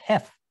do not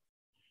have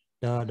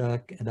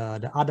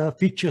the other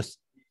features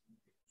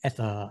as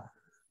a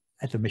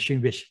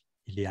machine which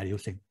they are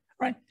using,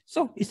 right?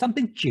 So it's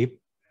something cheap.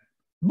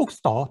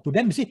 Bookstore, to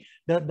them, you see,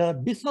 the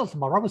business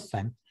about rubber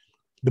stamp,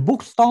 the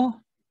bookstore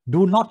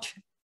do not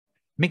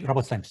make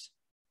rubber stamps.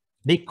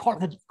 They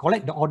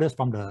collect the orders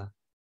from the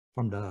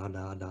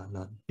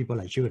people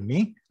like you and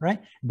me,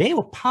 right? They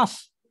will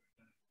pass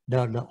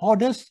the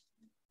orders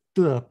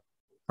to the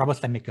rubber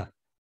stamp maker,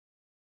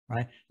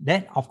 right?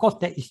 Then, of course,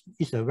 that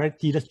is a very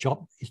tedious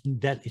job.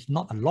 There is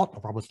not a lot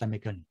of rubber stamp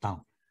maker in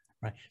town,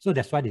 right? So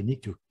that's why they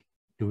need to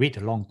wait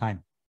a long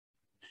time.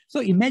 So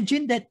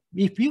imagine that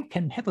if you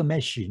can have a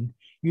machine,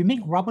 you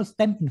make rubber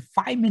stamp in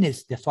 5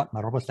 minutes. That's what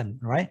my rubber stamp,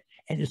 right?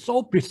 And it's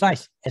so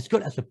precise, as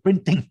good as the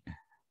printing,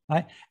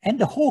 right? And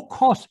the whole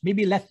cost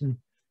maybe less than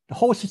the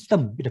whole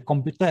system with the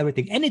computer,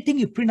 everything. Anything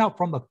you print out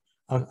from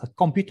a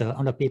computer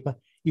on the paper,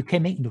 you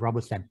can make into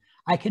rubber stamp.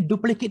 I can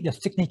duplicate the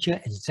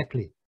signature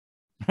exactly,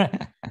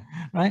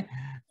 right?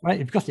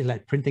 Because it's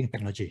like printing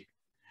technology,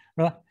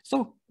 right?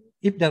 So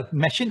if the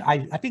machine,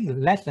 I think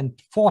less than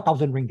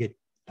 4,000 ringgit,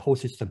 the whole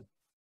system,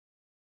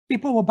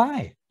 people will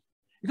buy,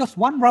 because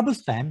one rubber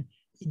stamp,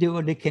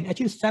 they can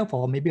actually sell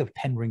for maybe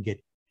 10 ringgit.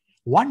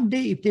 One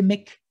day, if they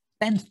make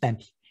 10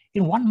 stamps,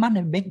 in 1 month,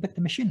 they make back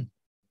the machine.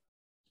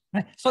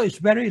 Right? So it's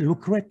very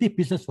lucrative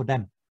business for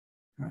them.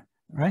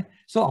 Right?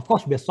 So of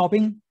course, we're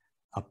solving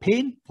a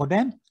pain for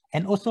them,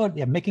 and also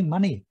they're making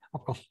money,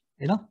 of course,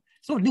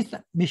 So this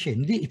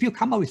machine, if you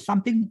come up with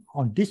something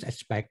on this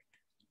aspect,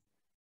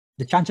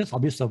 the chances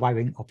of you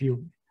surviving, of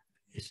you,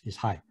 is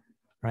high,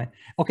 right?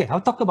 Okay,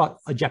 I'll talk about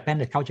Japan,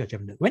 the culture of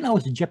Japan. When I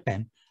was in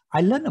Japan,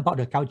 I learned about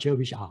the culture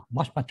which are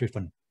much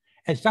different.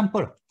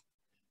 Example,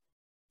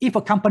 if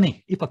a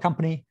company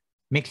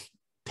makes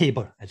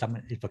table, if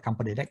that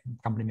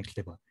company makes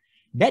table,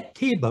 that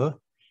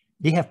table,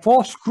 they have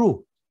 4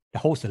 screws that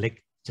holds the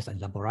leg, just an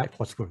example, right?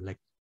 4 screw leg,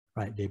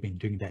 right? They've been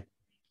doing that.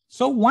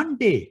 So one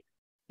day,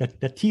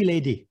 the tea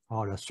lady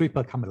or the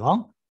sweeper come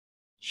along,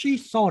 she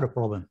saw the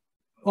problem.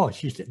 Oh,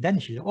 she said,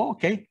 oh,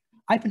 okay,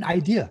 I have an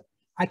idea.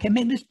 I can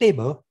make this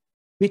table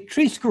with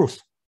 3 screws.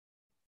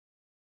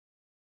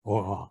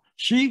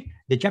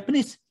 The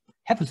Japanese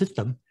have a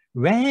system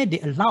where they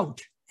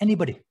allowed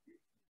anybody,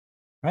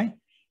 right,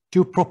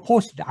 to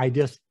propose the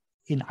ideas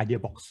in idea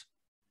box.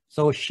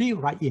 So she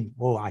write in,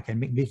 oh, I can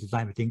make this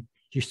design thing.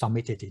 She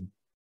submitted in.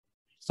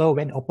 So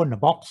when open the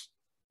box,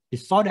 they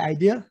saw the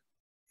idea,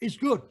 it's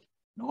good.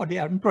 No, they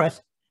are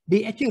impressed.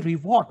 They actually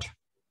reward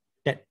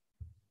that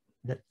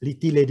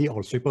tea lady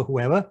or sweeper,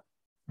 whoever,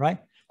 right,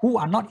 who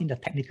are not in the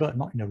technical,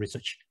 not in the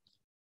research,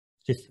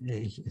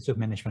 it's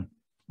management,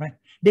 right?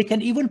 They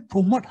can even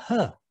promote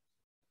her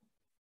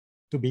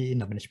to be in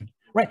the management,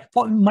 right?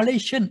 For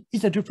Malaysian,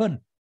 it's a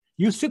different.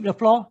 You sweep the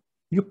floor,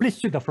 you please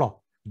sweep the floor.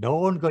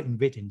 Don't go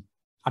invade in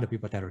other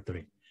people's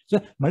territory. So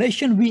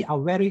Malaysian, we are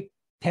very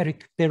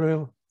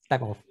territorial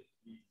type of,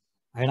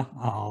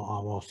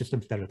 our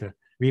system territory.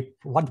 We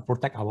want to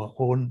protect our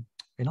own,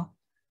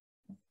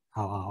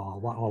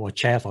 our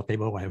chairs or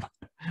table, whatever.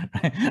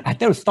 I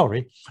tell a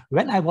story.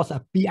 When I was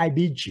a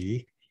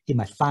PIBG in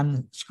my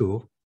son's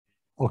school,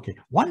 okay,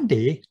 one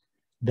day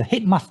the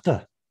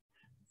headmaster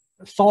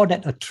saw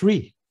that a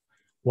tree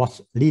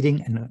was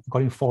leading and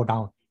going to fall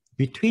down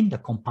between the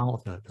compound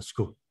of the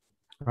school,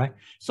 right?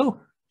 So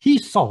he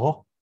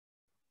saw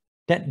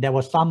that there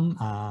was some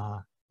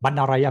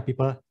Bandaraya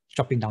people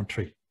chopping down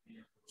tree.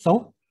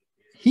 So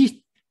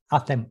he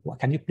asked them, well,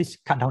 can you please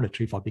cut down the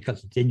tree for,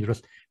 because it's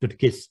dangerous to the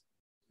kids.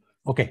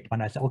 Okay,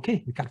 Bandaraya said,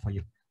 okay, we cut for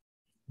you.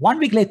 1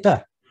 week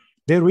later,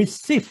 they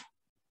received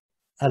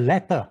a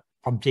letter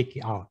from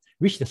JKR,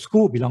 which the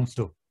school belongs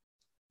to.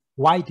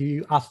 Why do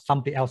you ask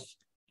somebody else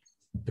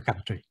to cut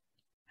the tree?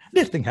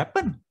 This thing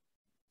happened,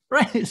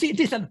 right? See,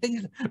 these are the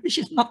things which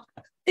is not,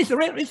 it's a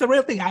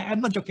real thing.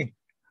 I'm not joking,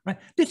 right?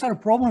 These are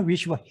problems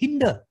which will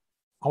hinder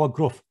our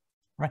growth,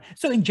 right?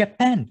 So in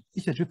Japan,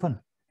 it's a different.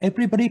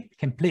 Everybody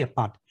can play a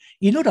part.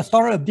 You know the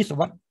story of this,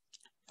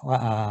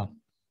 the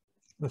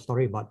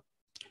story about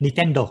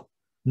Nintendo.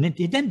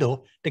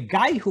 Nintendo, the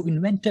guy who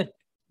invented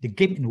the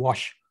Game &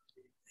 Watch,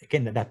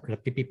 again,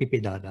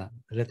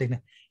 the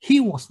thing, he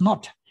was,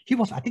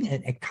 I think,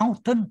 an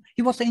accountant.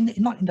 He was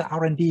not in the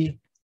R&D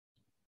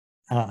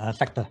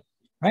sector,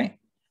 right?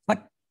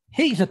 But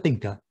he is a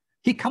thinker.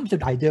 He comes to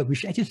the idea we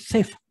should actually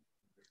save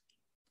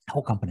the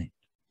whole company,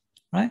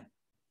 right?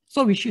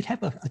 So we should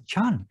have a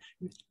chance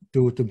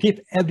to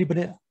give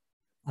everybody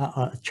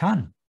a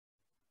chance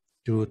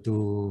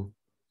to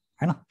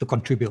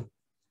contribute.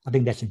 I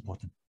think that's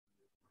important,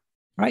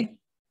 right?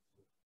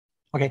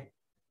 Okay.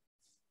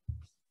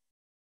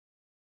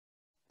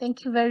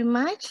 Thank you very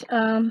much.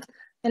 And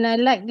I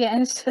like the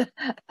answer.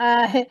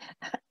 I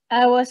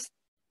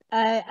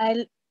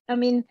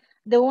mean,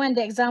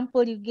 the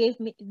example you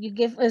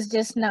gave us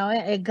just now,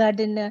 a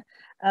gardener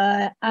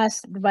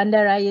asked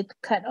Bandaraya to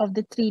cut off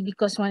the tree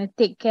because want to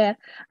take care,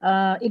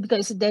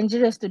 because it's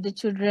dangerous to the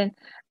children.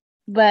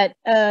 But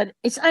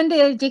it's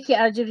under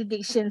JKR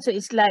jurisdiction, so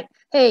it's like,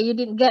 hey, you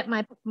didn't get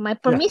my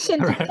permission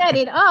to cut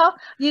it off.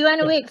 You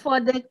want to wait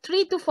for the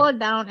tree to fall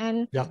down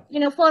and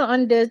fall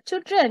on the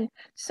children.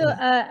 So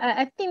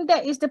I think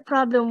that is the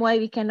problem why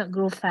we cannot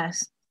grow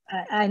fast.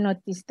 I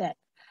noticed that.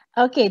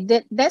 Okay,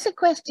 that's a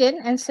question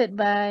answered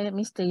by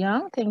Mr.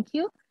 Young. Thank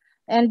you.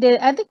 And the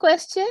other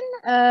question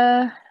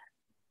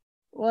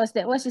was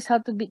how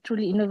to be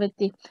truly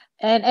innovative.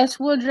 And as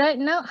world right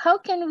now, how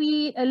can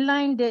we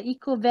align the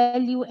eco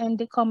value and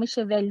the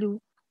commercial value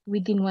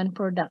within one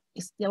product?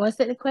 Was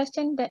that a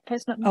question that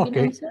has not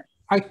been answered?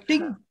 I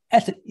think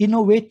as an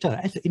innovator,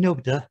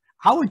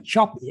 our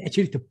job is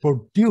actually to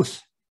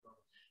produce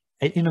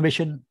an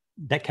innovation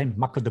that can be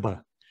marketable.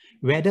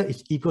 Whether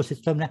it's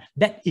ecosystem,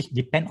 that is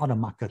depend on the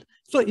market.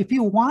 So if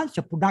you want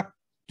your product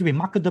to be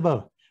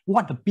marketable,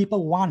 what the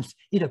people want,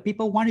 if the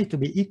people want it to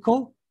be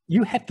eco,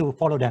 you have to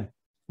follow them,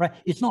 right?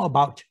 It's not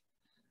about,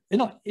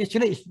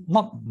 actually it's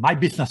not my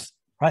business,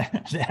 right?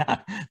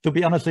 To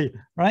be honest,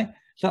 right?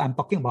 So I'm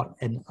talking about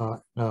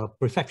a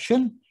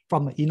perception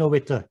from an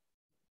innovator.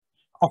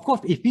 Of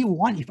course, if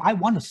I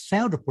want to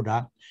sell the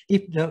product,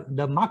 if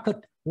the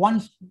market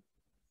wants,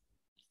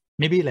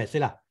 maybe let's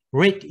say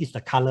red is the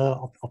color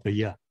of the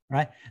year,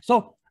 right?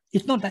 So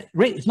it's not that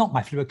red is not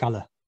my favorite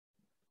color.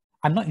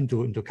 I'm not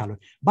into color.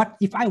 But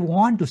if I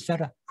want to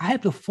sell it, I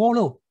have to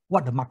follow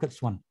what the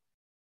markets want,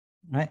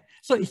 right?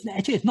 So it's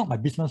not my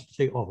business to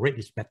say, oh, red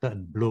is better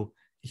than blue.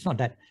 It's not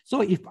that.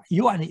 So if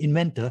you are an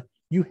inventor,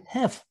 you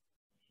have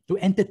to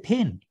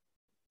entertain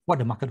what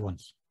the market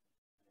wants.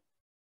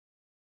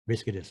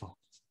 Basically, that's all.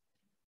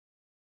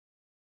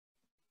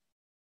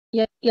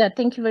 Yeah,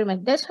 thank you very much.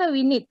 That's why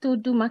we need to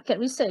do market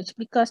research,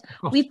 because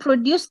we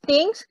produce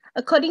things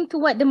according to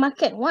what the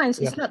market wants.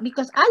 It's not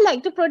because I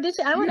like to produce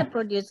it, I want to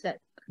produce that.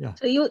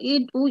 So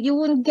you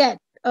won't get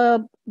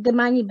the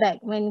money back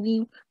when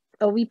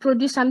we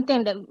produce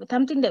something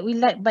that we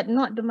like, but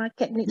not the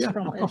market needs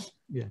from us.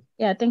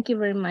 Yeah, thank you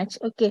very much.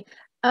 Okay.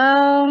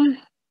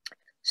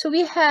 So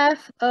we have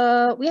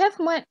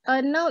more,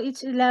 now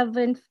it's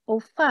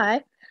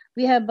 11:05.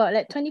 We have about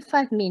like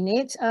 25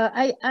 minutes.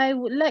 I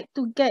would like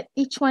to get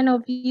each one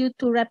of you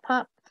to wrap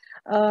up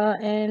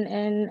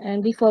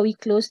and before we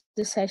close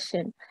the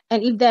session.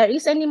 And if there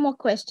is any more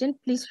question,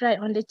 please write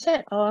on the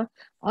chat or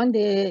on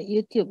the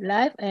YouTube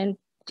live, and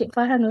Cik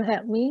Farhan will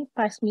help me,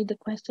 pass me the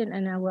question,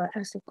 and I will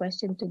ask the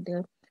question to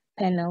the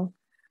panel.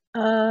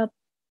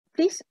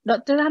 Please,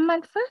 Dr.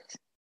 Rahman first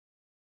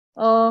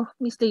or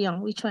Mr. Young,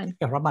 which one?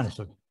 Yeah, Rahman is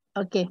okay.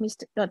 Okay,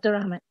 Dr.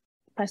 Rahman,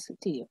 pass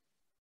it to you.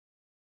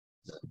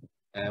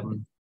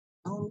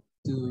 How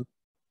to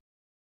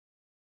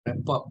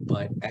wrap up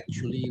by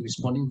actually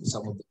responding to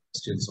some of the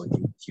questions on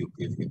YouTube,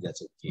 if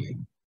that's okay.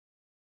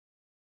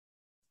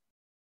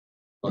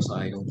 Because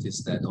I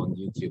noticed that on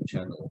YouTube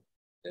channel,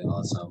 there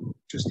are some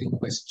interesting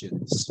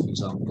questions. For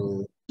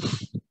example,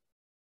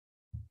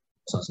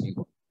 asking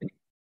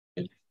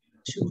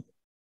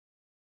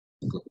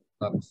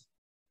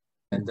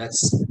and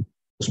that's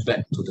goes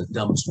back to the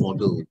dumps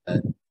model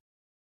that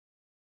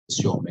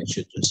Sean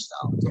mentioned just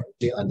now.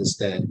 They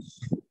understand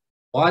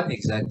what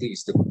exactly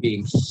is the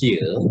pain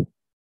here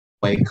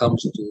when it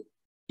comes to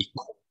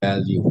equal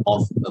value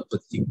of a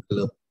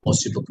particular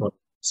possible product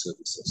or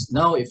services.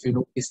 Now, if you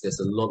notice, there's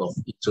a lot of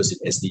interest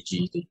in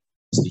SDGs.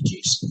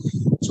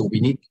 So we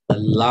need to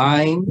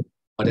align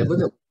whatever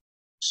the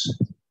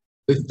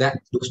with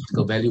those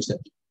particular values that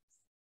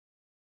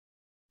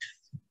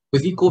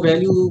with eco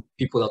value,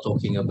 people are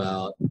talking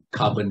about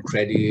carbon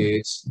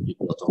credits,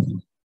 people are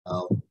talking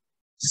about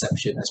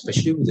perception,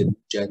 especially with the new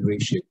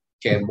generation,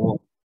 care more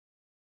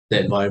the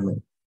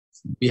environment.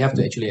 We have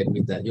to actually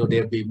admit that,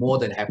 they'll be more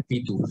than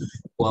happy to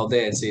go out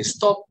there and say,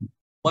 stop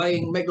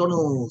buying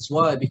McDonald's.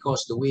 Why?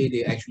 Because the way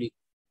they actually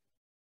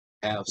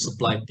have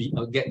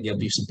get their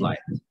beef supply.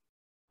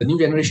 The new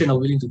generation are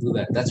willing to do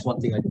that. That's one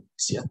thing I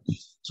notice here.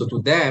 So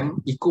to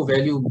them, eco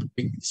value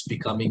is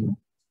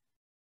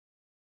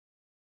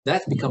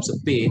that becomes a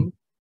pain,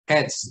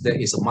 hence there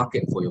is a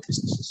market for your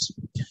businesses.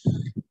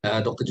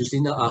 Dr.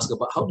 Justina asked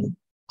about how to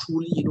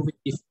truly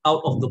innovative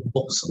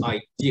out-of-the-box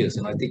ideas,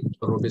 and I think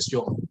Robert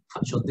Jong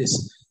touched on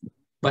this.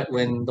 But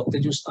when Dr.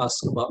 Just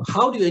asked about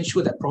how do you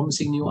ensure that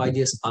promising new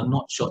ideas are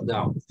not shut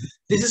down,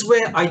 this is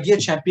where idea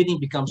championing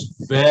becomes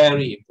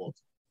very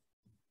important.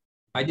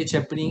 Idea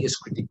championing is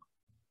critical.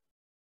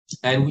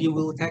 And we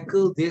will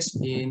tackle this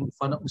in, if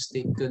I'm not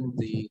mistaken,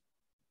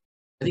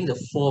 I think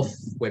the 4th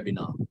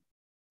webinar,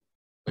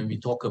 when we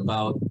talk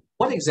about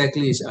what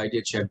exactly is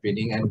idea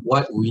championing and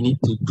what we need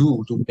to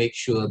do to make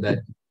sure that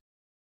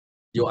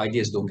your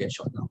ideas don't get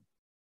shut down.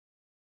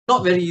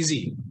 Not very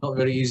easy, not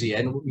very easy.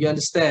 And we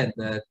understand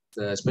that,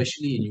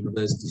 especially in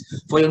universities.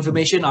 For your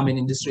information, I'm an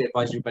industry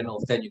advisory panel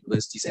of 10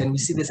 universities, and we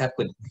see this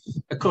happen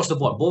across the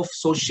board, both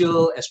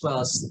social as well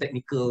as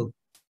technical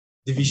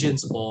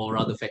divisions or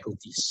rather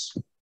faculties.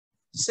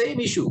 Same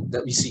issue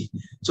that we see.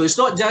 So it's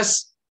not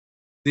just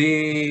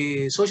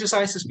the social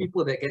sciences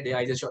people that get their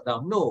ideas shut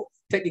down. No,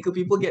 technical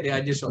people get their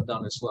ideas shut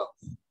down as well.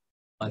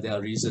 There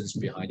are reasons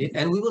behind it,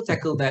 and we will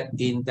tackle that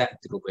in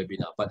that particular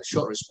webinar. But the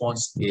short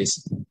response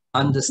is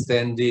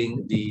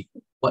understanding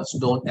what's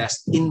known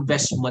as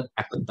investment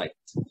appetite.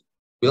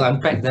 We'll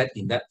unpack that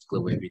in that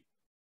particular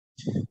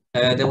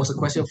webinar. There was a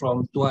question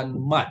from Tuan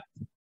Mat.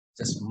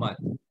 Just Mat.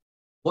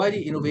 Why do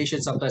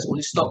innovation sometimes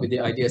only stop with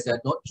the ideas that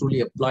are not truly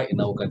applied in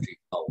our country?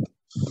 Oh.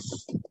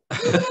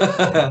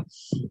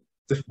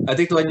 I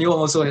think Tuan Yong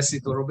also has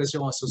seen, Robert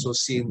Yong has also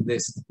seen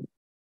this.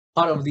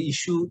 Part of the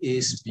issue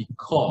is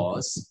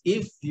because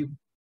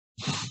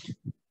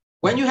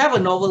when you have a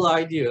novel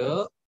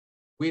idea,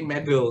 win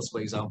medals,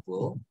 for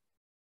example,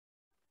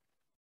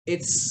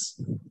 it's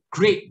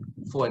great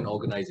for an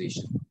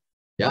organization.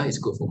 Yeah, it's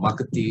good for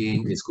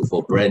marketing, it's good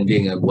for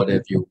branding and what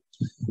have you.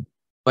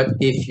 But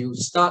if you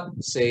start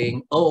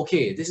saying, oh,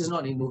 okay, this is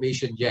not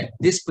innovation yet,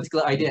 this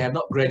particular idea have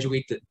not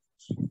graduated,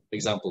 for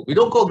example. We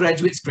don't call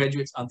graduates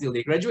until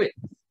they graduate.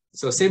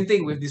 So same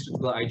thing with this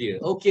particular idea.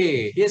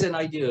 Okay, here's an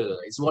idea.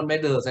 It's won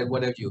medals and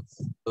what have you.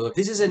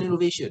 This is an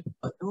innovation.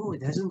 But no,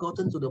 it hasn't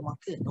gotten to the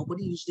market.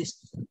 Nobody uses this.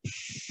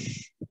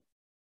 Shh.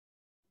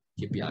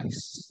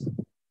 KPIs.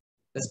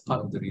 That's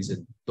part of the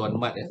reason. Tuan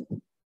Mat,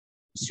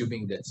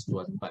 assuming that's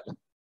Tuan Mat.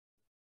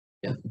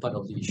 Yeah, part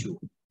of the issue.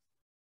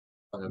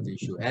 Part of the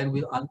issue. And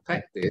we'll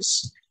unpack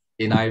this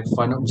in, if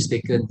I'm not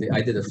mistaken,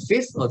 either the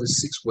 5th or the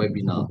 6th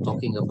webinar,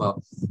 talking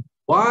about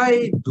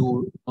why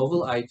do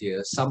novel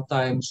ideas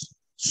sometimes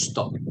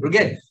stop.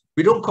 Again,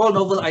 we don't call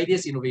novel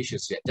ideas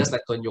innovations yet, just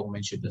like Tuan Yong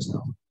mentioned just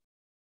now.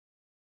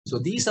 So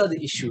these are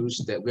the issues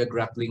that we're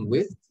grappling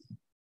with.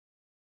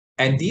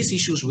 And these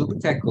issues will be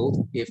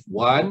tackled if,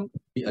 one,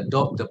 we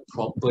adopt the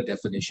proper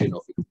definition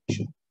of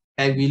innovation.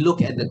 And we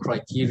look at the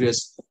criteria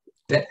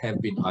that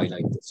have been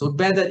highlighted. So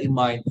bear that in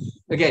mind.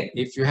 Again,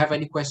 if you have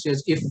any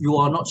questions, if you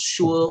are not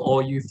sure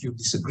or if you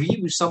disagree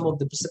with some of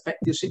the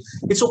perspectives,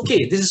 it's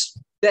okay.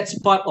 That's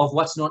part of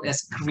what's known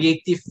as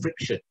creative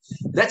friction.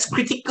 That's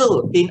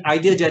critical in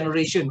idea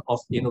generation of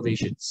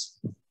innovations.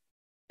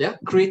 Yeah,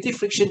 creative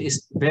friction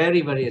is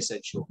very, very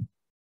essential.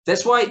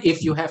 That's why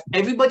if you have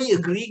everybody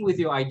agreeing with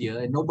your idea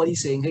and nobody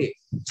saying, hey,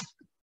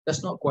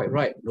 that's not quite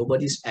right.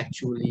 Nobody's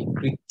actually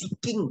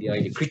critiquing the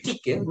idea.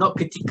 Critique, yeah? Not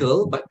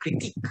critical, but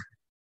critique.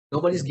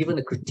 Nobody's given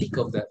a critique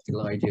of that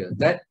particular idea.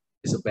 That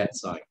is a bad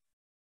sign.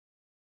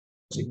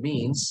 It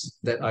means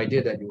that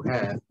idea that you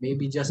have may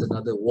be just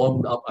another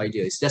warmed up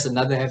idea. It's just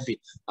another habit.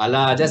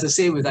 Allah, just the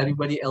same with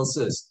everybody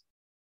else's.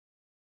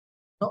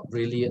 Not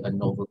really a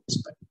novel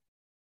perspective.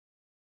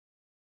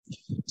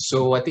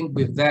 So I think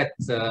with that,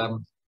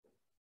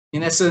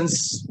 in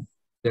essence,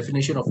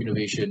 definition of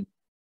innovation,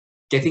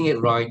 getting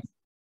it right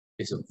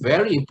is a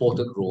very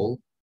important role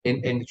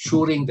in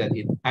ensuring that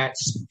it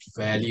adds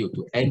value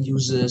to end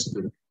users,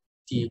 to the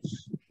community,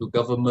 to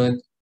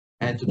government,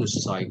 and to the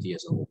society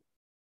as a whole.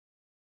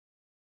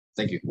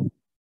 Thank you.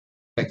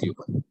 Back to you,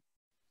 Pak.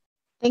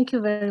 Thank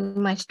you very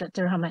much,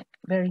 Dr. Hamad.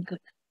 Very good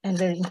and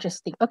very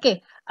interesting.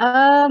 Okay,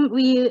 I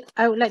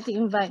would like to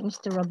invite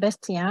Mr.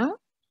 Robertian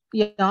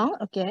Young,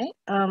 okay,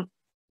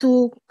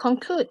 to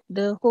conclude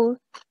the whole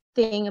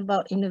thing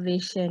about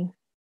innovation.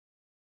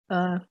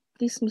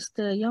 Please,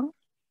 Mr. Young.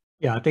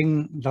 Yeah, I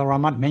think Dr.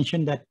 Hamad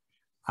mentioned that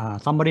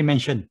somebody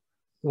mentioned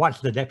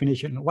what's the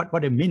definition, what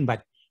they mean by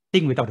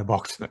think without the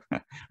box,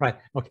 right?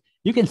 Okay,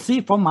 you can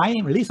see from my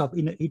list of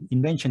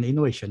invention,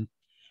 innovation,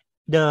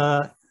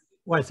 the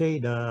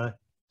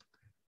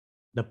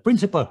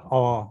principle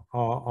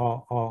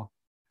or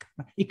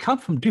it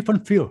comes from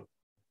different fields.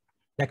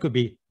 That could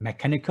be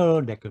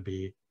mechanical, that could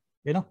be,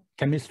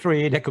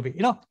 chemistry, that could be,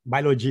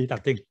 biology,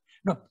 that thing.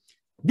 No,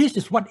 this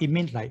is what it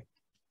means like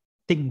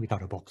think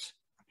without a box.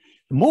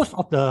 Most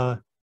of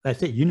the, let's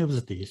say,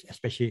 universities,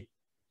 especially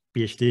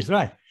PhDs,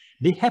 right?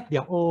 They have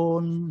their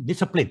own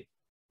discipline,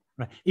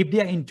 right? If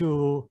they are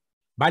into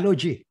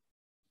biology,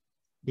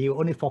 they will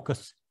only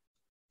focus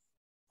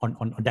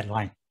on that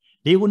line.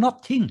 They will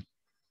not think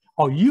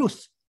or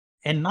use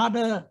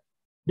another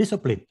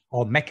discipline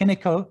or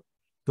mechanical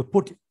to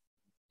put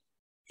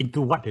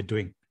into what they're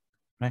doing,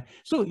 right?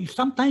 So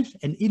sometimes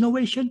an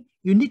innovation,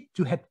 you need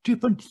to have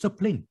different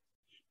discipline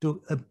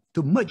to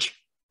merge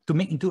to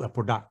make into a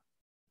product.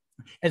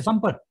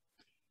 Example,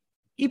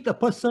 if the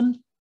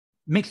person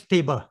makes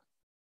table,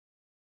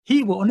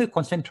 he will only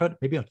concentrate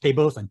maybe on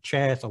tables and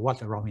chairs or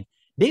what's around him.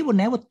 They will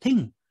never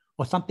think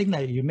of something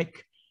like you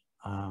make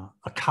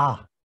a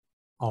car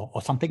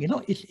or something.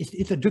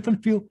 It's a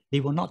different field.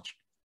 They will not,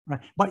 right?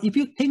 But if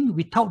you think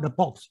without the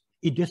box,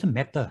 it doesn't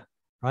matter,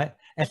 right?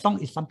 As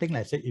long as something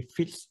like, say, it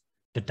fits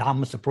the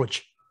Dharma's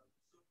approach,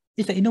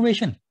 it's an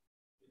innovation,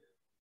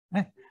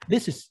 right?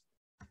 This is,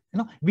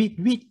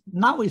 we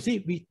now, you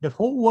see, the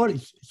whole world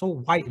is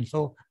so wide and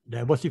so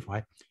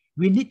diversified.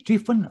 We need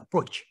different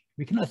approach.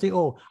 We cannot say,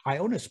 oh, I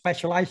only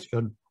specialize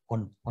on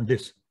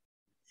this.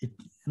 It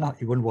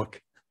won't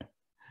work,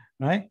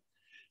 right?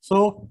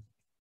 So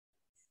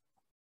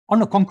on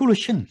the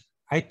conclusion,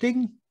 I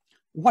think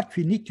what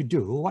we need to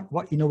do,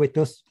 what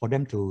innovators for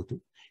them to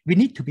we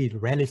need to be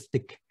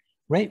realistic,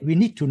 right? We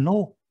need to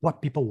know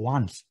what people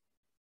want,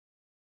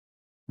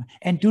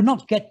 and do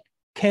not get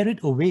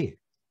carried away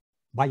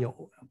by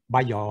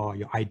your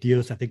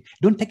ideas. I think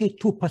don't take it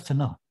too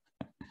personal,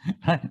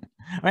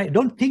 right?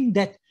 Don't think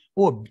that,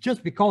 oh,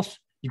 just because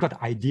you got an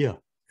idea,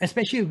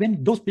 especially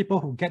when those people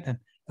who get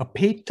a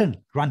patent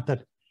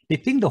granted, they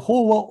think the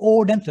whole world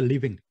owes them a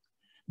living.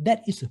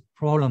 That is a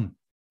problem,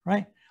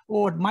 right?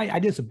 Or my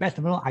idea is the best,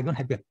 I'm going to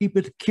have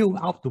people to queue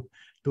out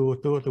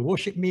to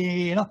worship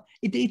me.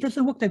 It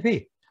doesn't work that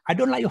way. I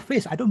don't like your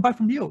face, I don't buy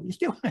from you. It's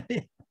still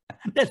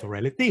that's a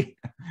reality,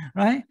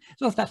 right?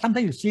 So that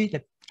sometimes you see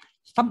that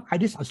some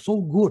ideas are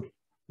so good,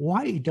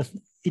 why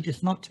it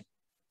is not,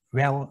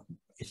 well,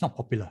 it's not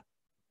popular.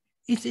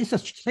 It's the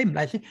same.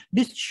 Like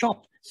this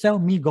shop sell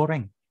mee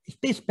goreng. It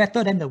tastes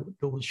better than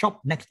the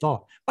shop next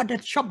door, but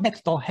that shop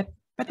next door have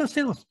better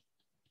sales.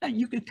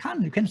 You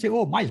can say,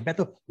 oh, mine is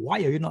better. Why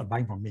are you not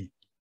buying from me,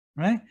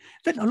 right?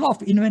 Then a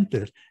lot of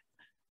inventors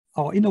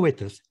or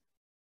innovators,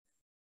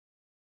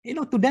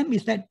 to them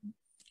is that,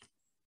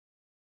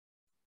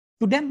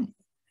 to them,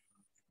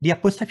 their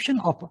perception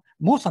of,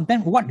 most of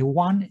them, what they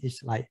want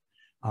is like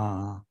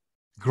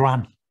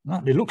grant.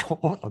 They look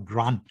for a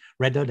grant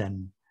rather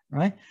than,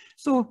 right?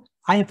 So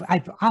I've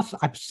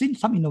seen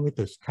some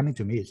innovators coming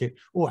to me and say,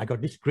 oh, I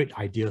got these great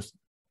ideas,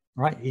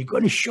 right? You're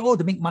going to show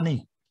to make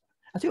money.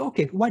 I say,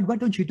 okay, why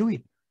don't you do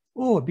it?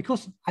 Oh,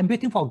 because I'm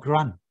waiting for a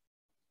grant.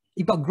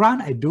 If got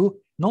grant, I do.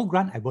 No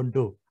grant, I won't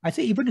do. I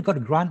say, even if you got a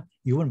grant,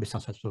 you won't be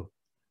successful.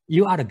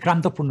 You are the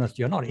grantpreneurs,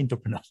 you're not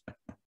entrepreneurs,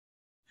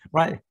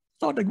 right?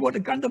 So the word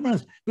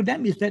grantpreneurs to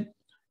them is that,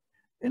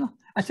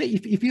 I say,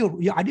 if your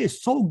idea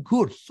is so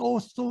good,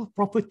 so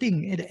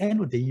profiting, at the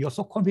end of the day, you're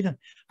so confident.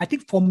 I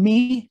think for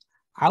me,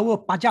 I will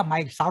pajak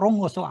my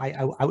sarong also,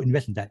 I will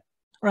invest in that.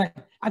 right?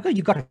 I got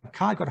you got a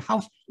car, you got a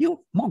house,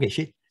 you mortgage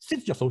it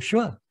since you're so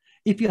sure.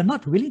 If you're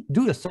not willing to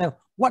do yourself,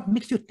 what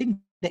makes you think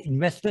the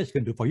investor is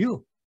going to do for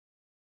you,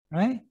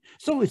 right?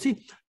 So you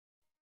see,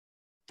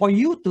 for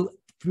you to,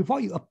 before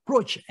you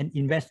approach an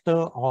investor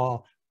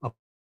or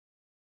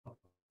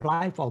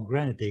apply for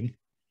granting,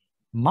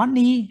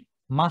 money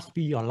must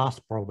be your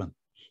last problem.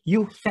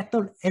 You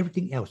settle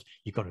everything else.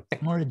 You got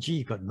technology,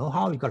 you got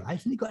know-how, you got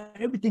license, you got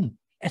everything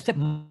except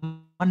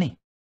money.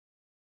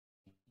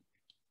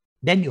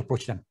 Then you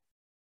approach them.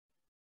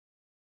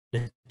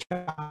 The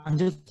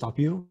chances of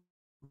you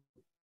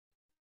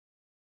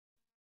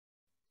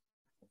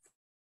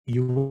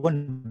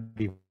won't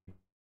be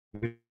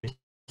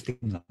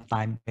wasting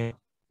time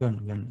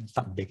and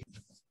start digging.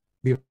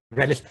 Be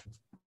realistic.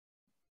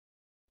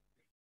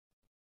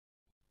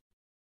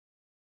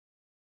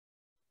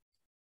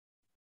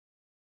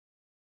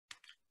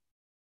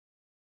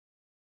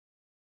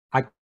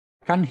 I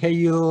can't hear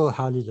you,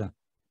 Haliza.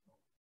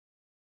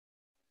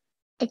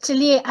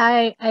 Actually,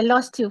 I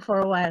lost you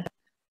for a while.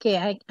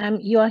 Okay,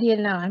 you are here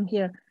now. I'm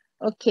here.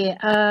 Okay.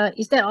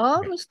 Is that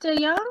all, Mr.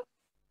 Young?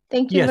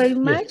 Thank you very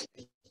much.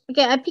 Yes.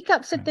 Okay, I pick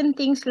up certain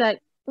things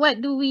like what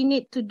do we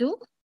need to do?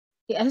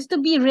 It has to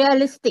be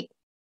realistic.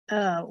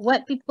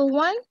 What people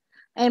want,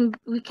 and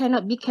we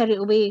cannot be carried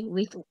away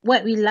with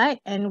what we like,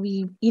 and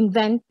we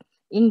invent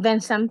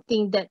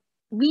something that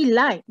we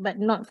like, but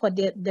not for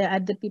the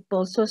other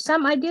people. So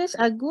some ideas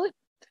are good.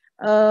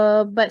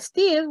 But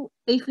still,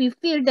 if we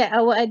feel that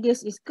our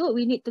ideas is good,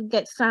 we need to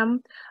get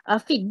some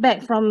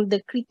feedback from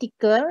the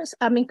criticals.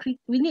 I mean,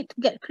 we need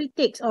to get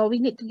critics, or we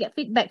need to get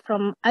feedback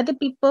from other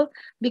people,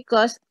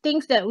 because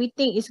things that we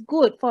think is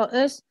good for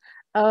us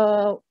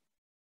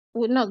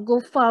would not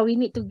go far. We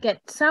need to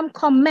get some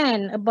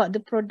comment about the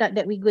product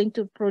that we're going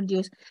to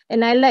produce.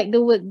 And I like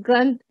the word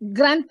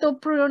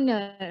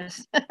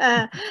grantopreneurs.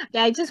 Yeah,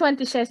 I just want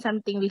to share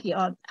something with you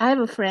all. I have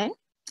a friend.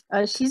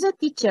 She's a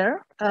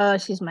teacher.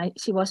 She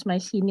was my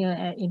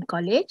senior in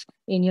college,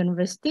 in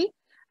university,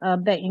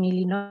 back in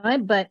Illinois.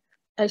 But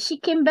she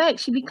came back.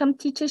 She became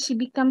teacher. She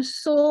becomes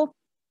so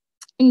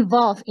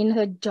involved in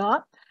her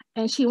job,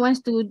 and she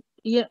wants to.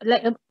 Yeah,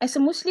 like as a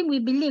Muslim, we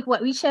believe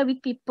what we share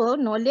with people,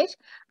 knowledge,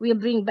 we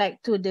bring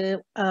back to the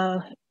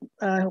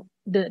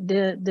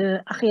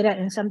akhirat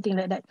and something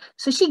like that.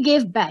 So she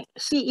gave back.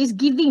 She is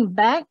giving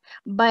back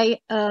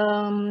by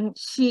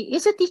she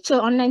is a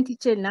teacher, online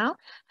teacher now,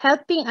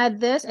 helping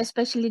others,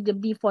 especially the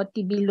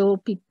B40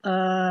 below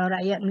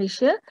rakyat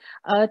Malaysia,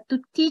 to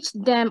teach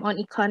them on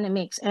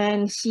economics.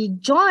 And she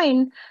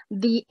joined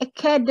the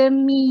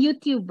academy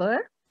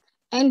YouTuber.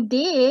 And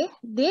they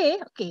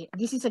okay,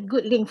 this is a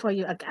good link for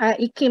you.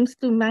 It came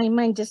to my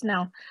mind just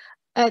now.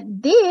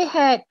 They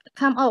had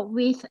come up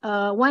with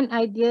one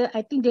idea.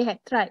 I think they had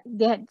started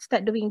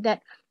doing that,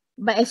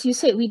 but as you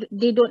said,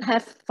 they don't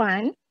have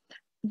fun.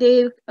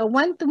 They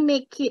want to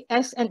make it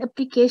as an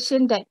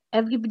application that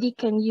everybody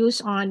can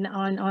use on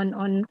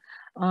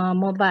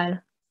mobile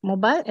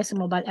as a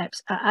mobile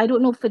apps. I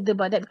don't know further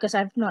about that because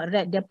I've not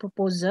read their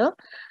proposal.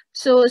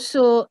 So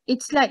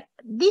it's like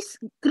this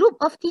group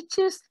of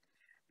teachers,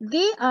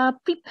 they are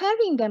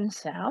preparing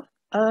themselves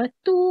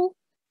to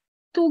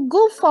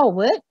go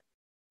forward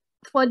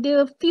for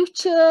the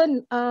future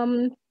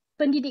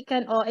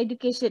pendidikan or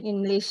education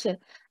in Malaysia.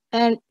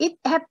 And it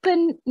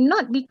happened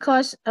not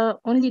because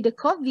only the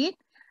COVID,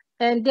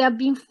 and they are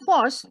being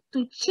forced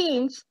to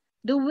change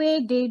the way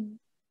they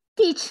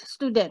teach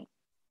students.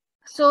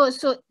 So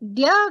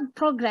their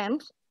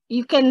programs,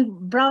 you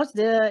can browse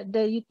the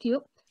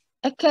YouTube.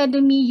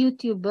 Academy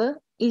YouTuber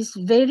is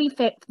very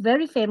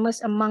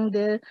famous among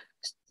the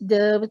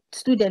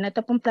student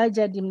ataupun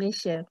pelajar di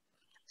Malaysia.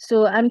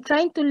 So I'm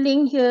trying to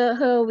link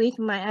her with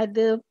my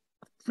other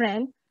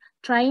friend,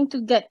 trying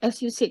to get, as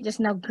you said just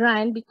now,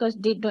 grant, because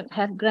they don't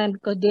have grant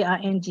because they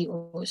are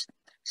NGOs.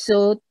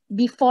 So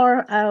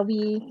before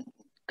we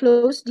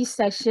close this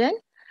session,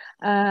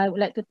 I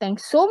would like to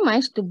thank so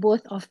much to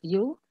both of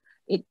you.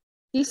 It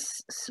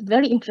is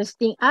very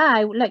interesting.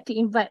 I would like to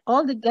invite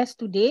all the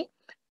guests today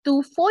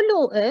to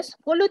follow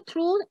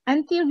through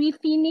until we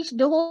finish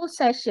the whole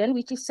session,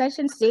 which is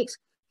session 6.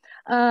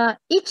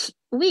 Each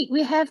week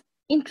we have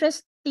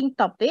interesting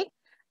topic,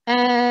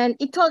 and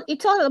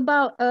it's all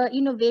about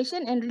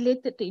innovation and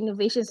related to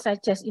innovation,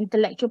 such as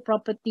intellectual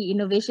property,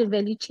 innovation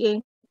value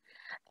chain,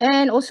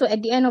 and also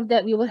at the end of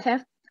that we will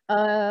have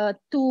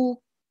to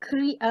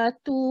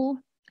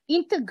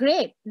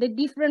integrate the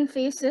different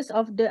phases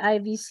of the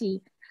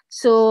IVC.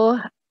 So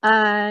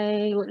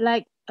I would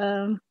like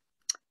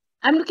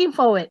I'm looking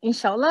forward.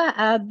 Inshallah,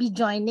 I'll be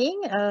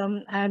joining.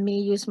 I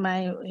may use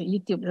my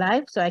YouTube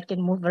live so I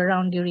can move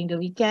around during the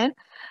weekend.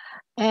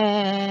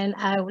 And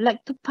I would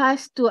like to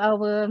pass to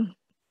our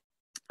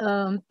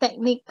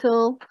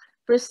technical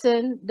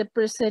person, the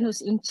person who's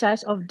in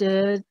charge of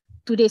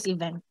today's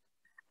event,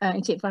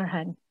 Encik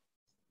Farhan.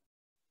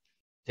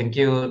 Thank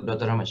you,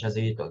 Dr. Ahmad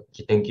Shazli.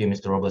 Thank you,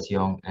 Mr. Robert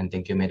Yong, and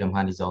thank you, Madam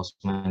Haniza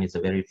Osman. It's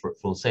a very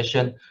fruitful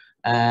session.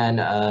 And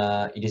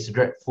it is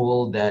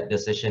dreadful that the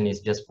session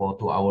is just for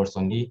 2 hours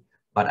only.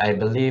 but I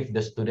believe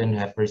the students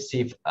have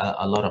received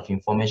a lot of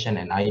information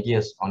and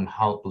ideas on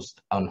how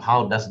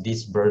does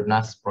this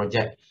BERNAS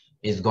project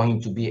is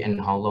going to be and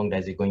how long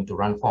does it going to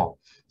run for.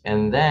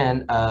 And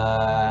then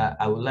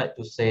I would like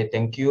to say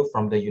thank you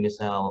from the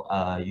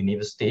UNICEL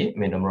University,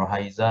 Madam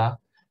Rohaiza,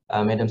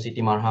 Madam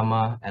Siti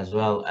Marhama, as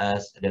well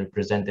as the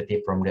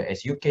representative from the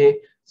SUK,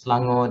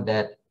 Selangor,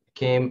 that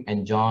came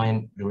and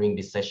joined during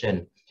this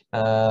session.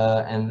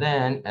 And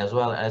then as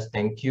well as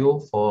thank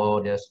you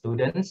for the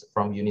students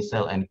from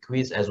UNICEL and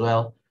Quiz as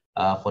well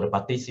for the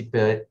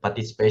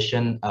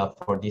participation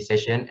for this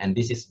session. And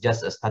this is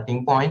just a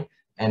starting point.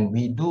 And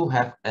we do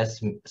have, as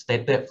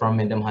stated from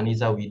Madam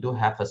Haniza, we do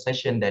have a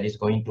session that is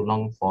going to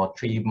long for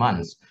 3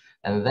 months,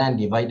 and then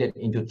divided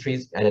into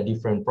three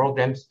different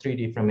programs, 3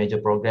 different major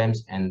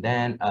programs. And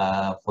then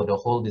for the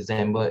whole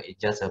December, it's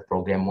just a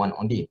program 1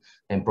 only.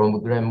 And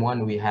program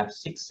 1, we have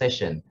 6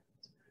 sessions.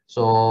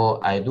 So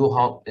I do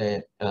hope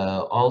that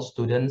all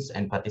students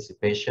and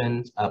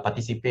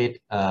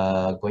participate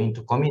going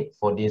to commit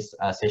for this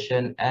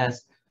session,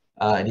 as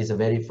it is a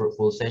very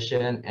fruitful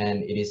session,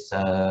 and it is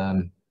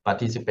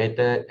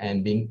participated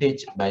and being taught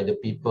by the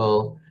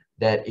people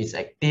that is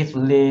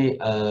actively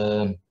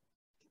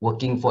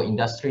working for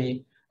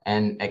industry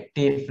and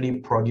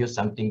actively produce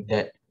something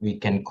that we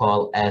can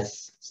call,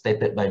 as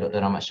stated by Dr.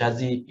 Ahmad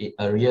Shazi,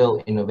 a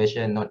real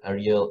innovation, not a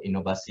real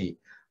inovasi.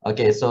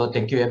 Okay, so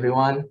thank you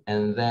everyone,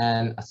 and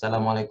then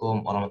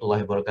Assalamualaikum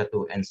warahmatullahi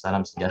wabarakatuh and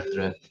salam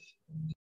sejahtera.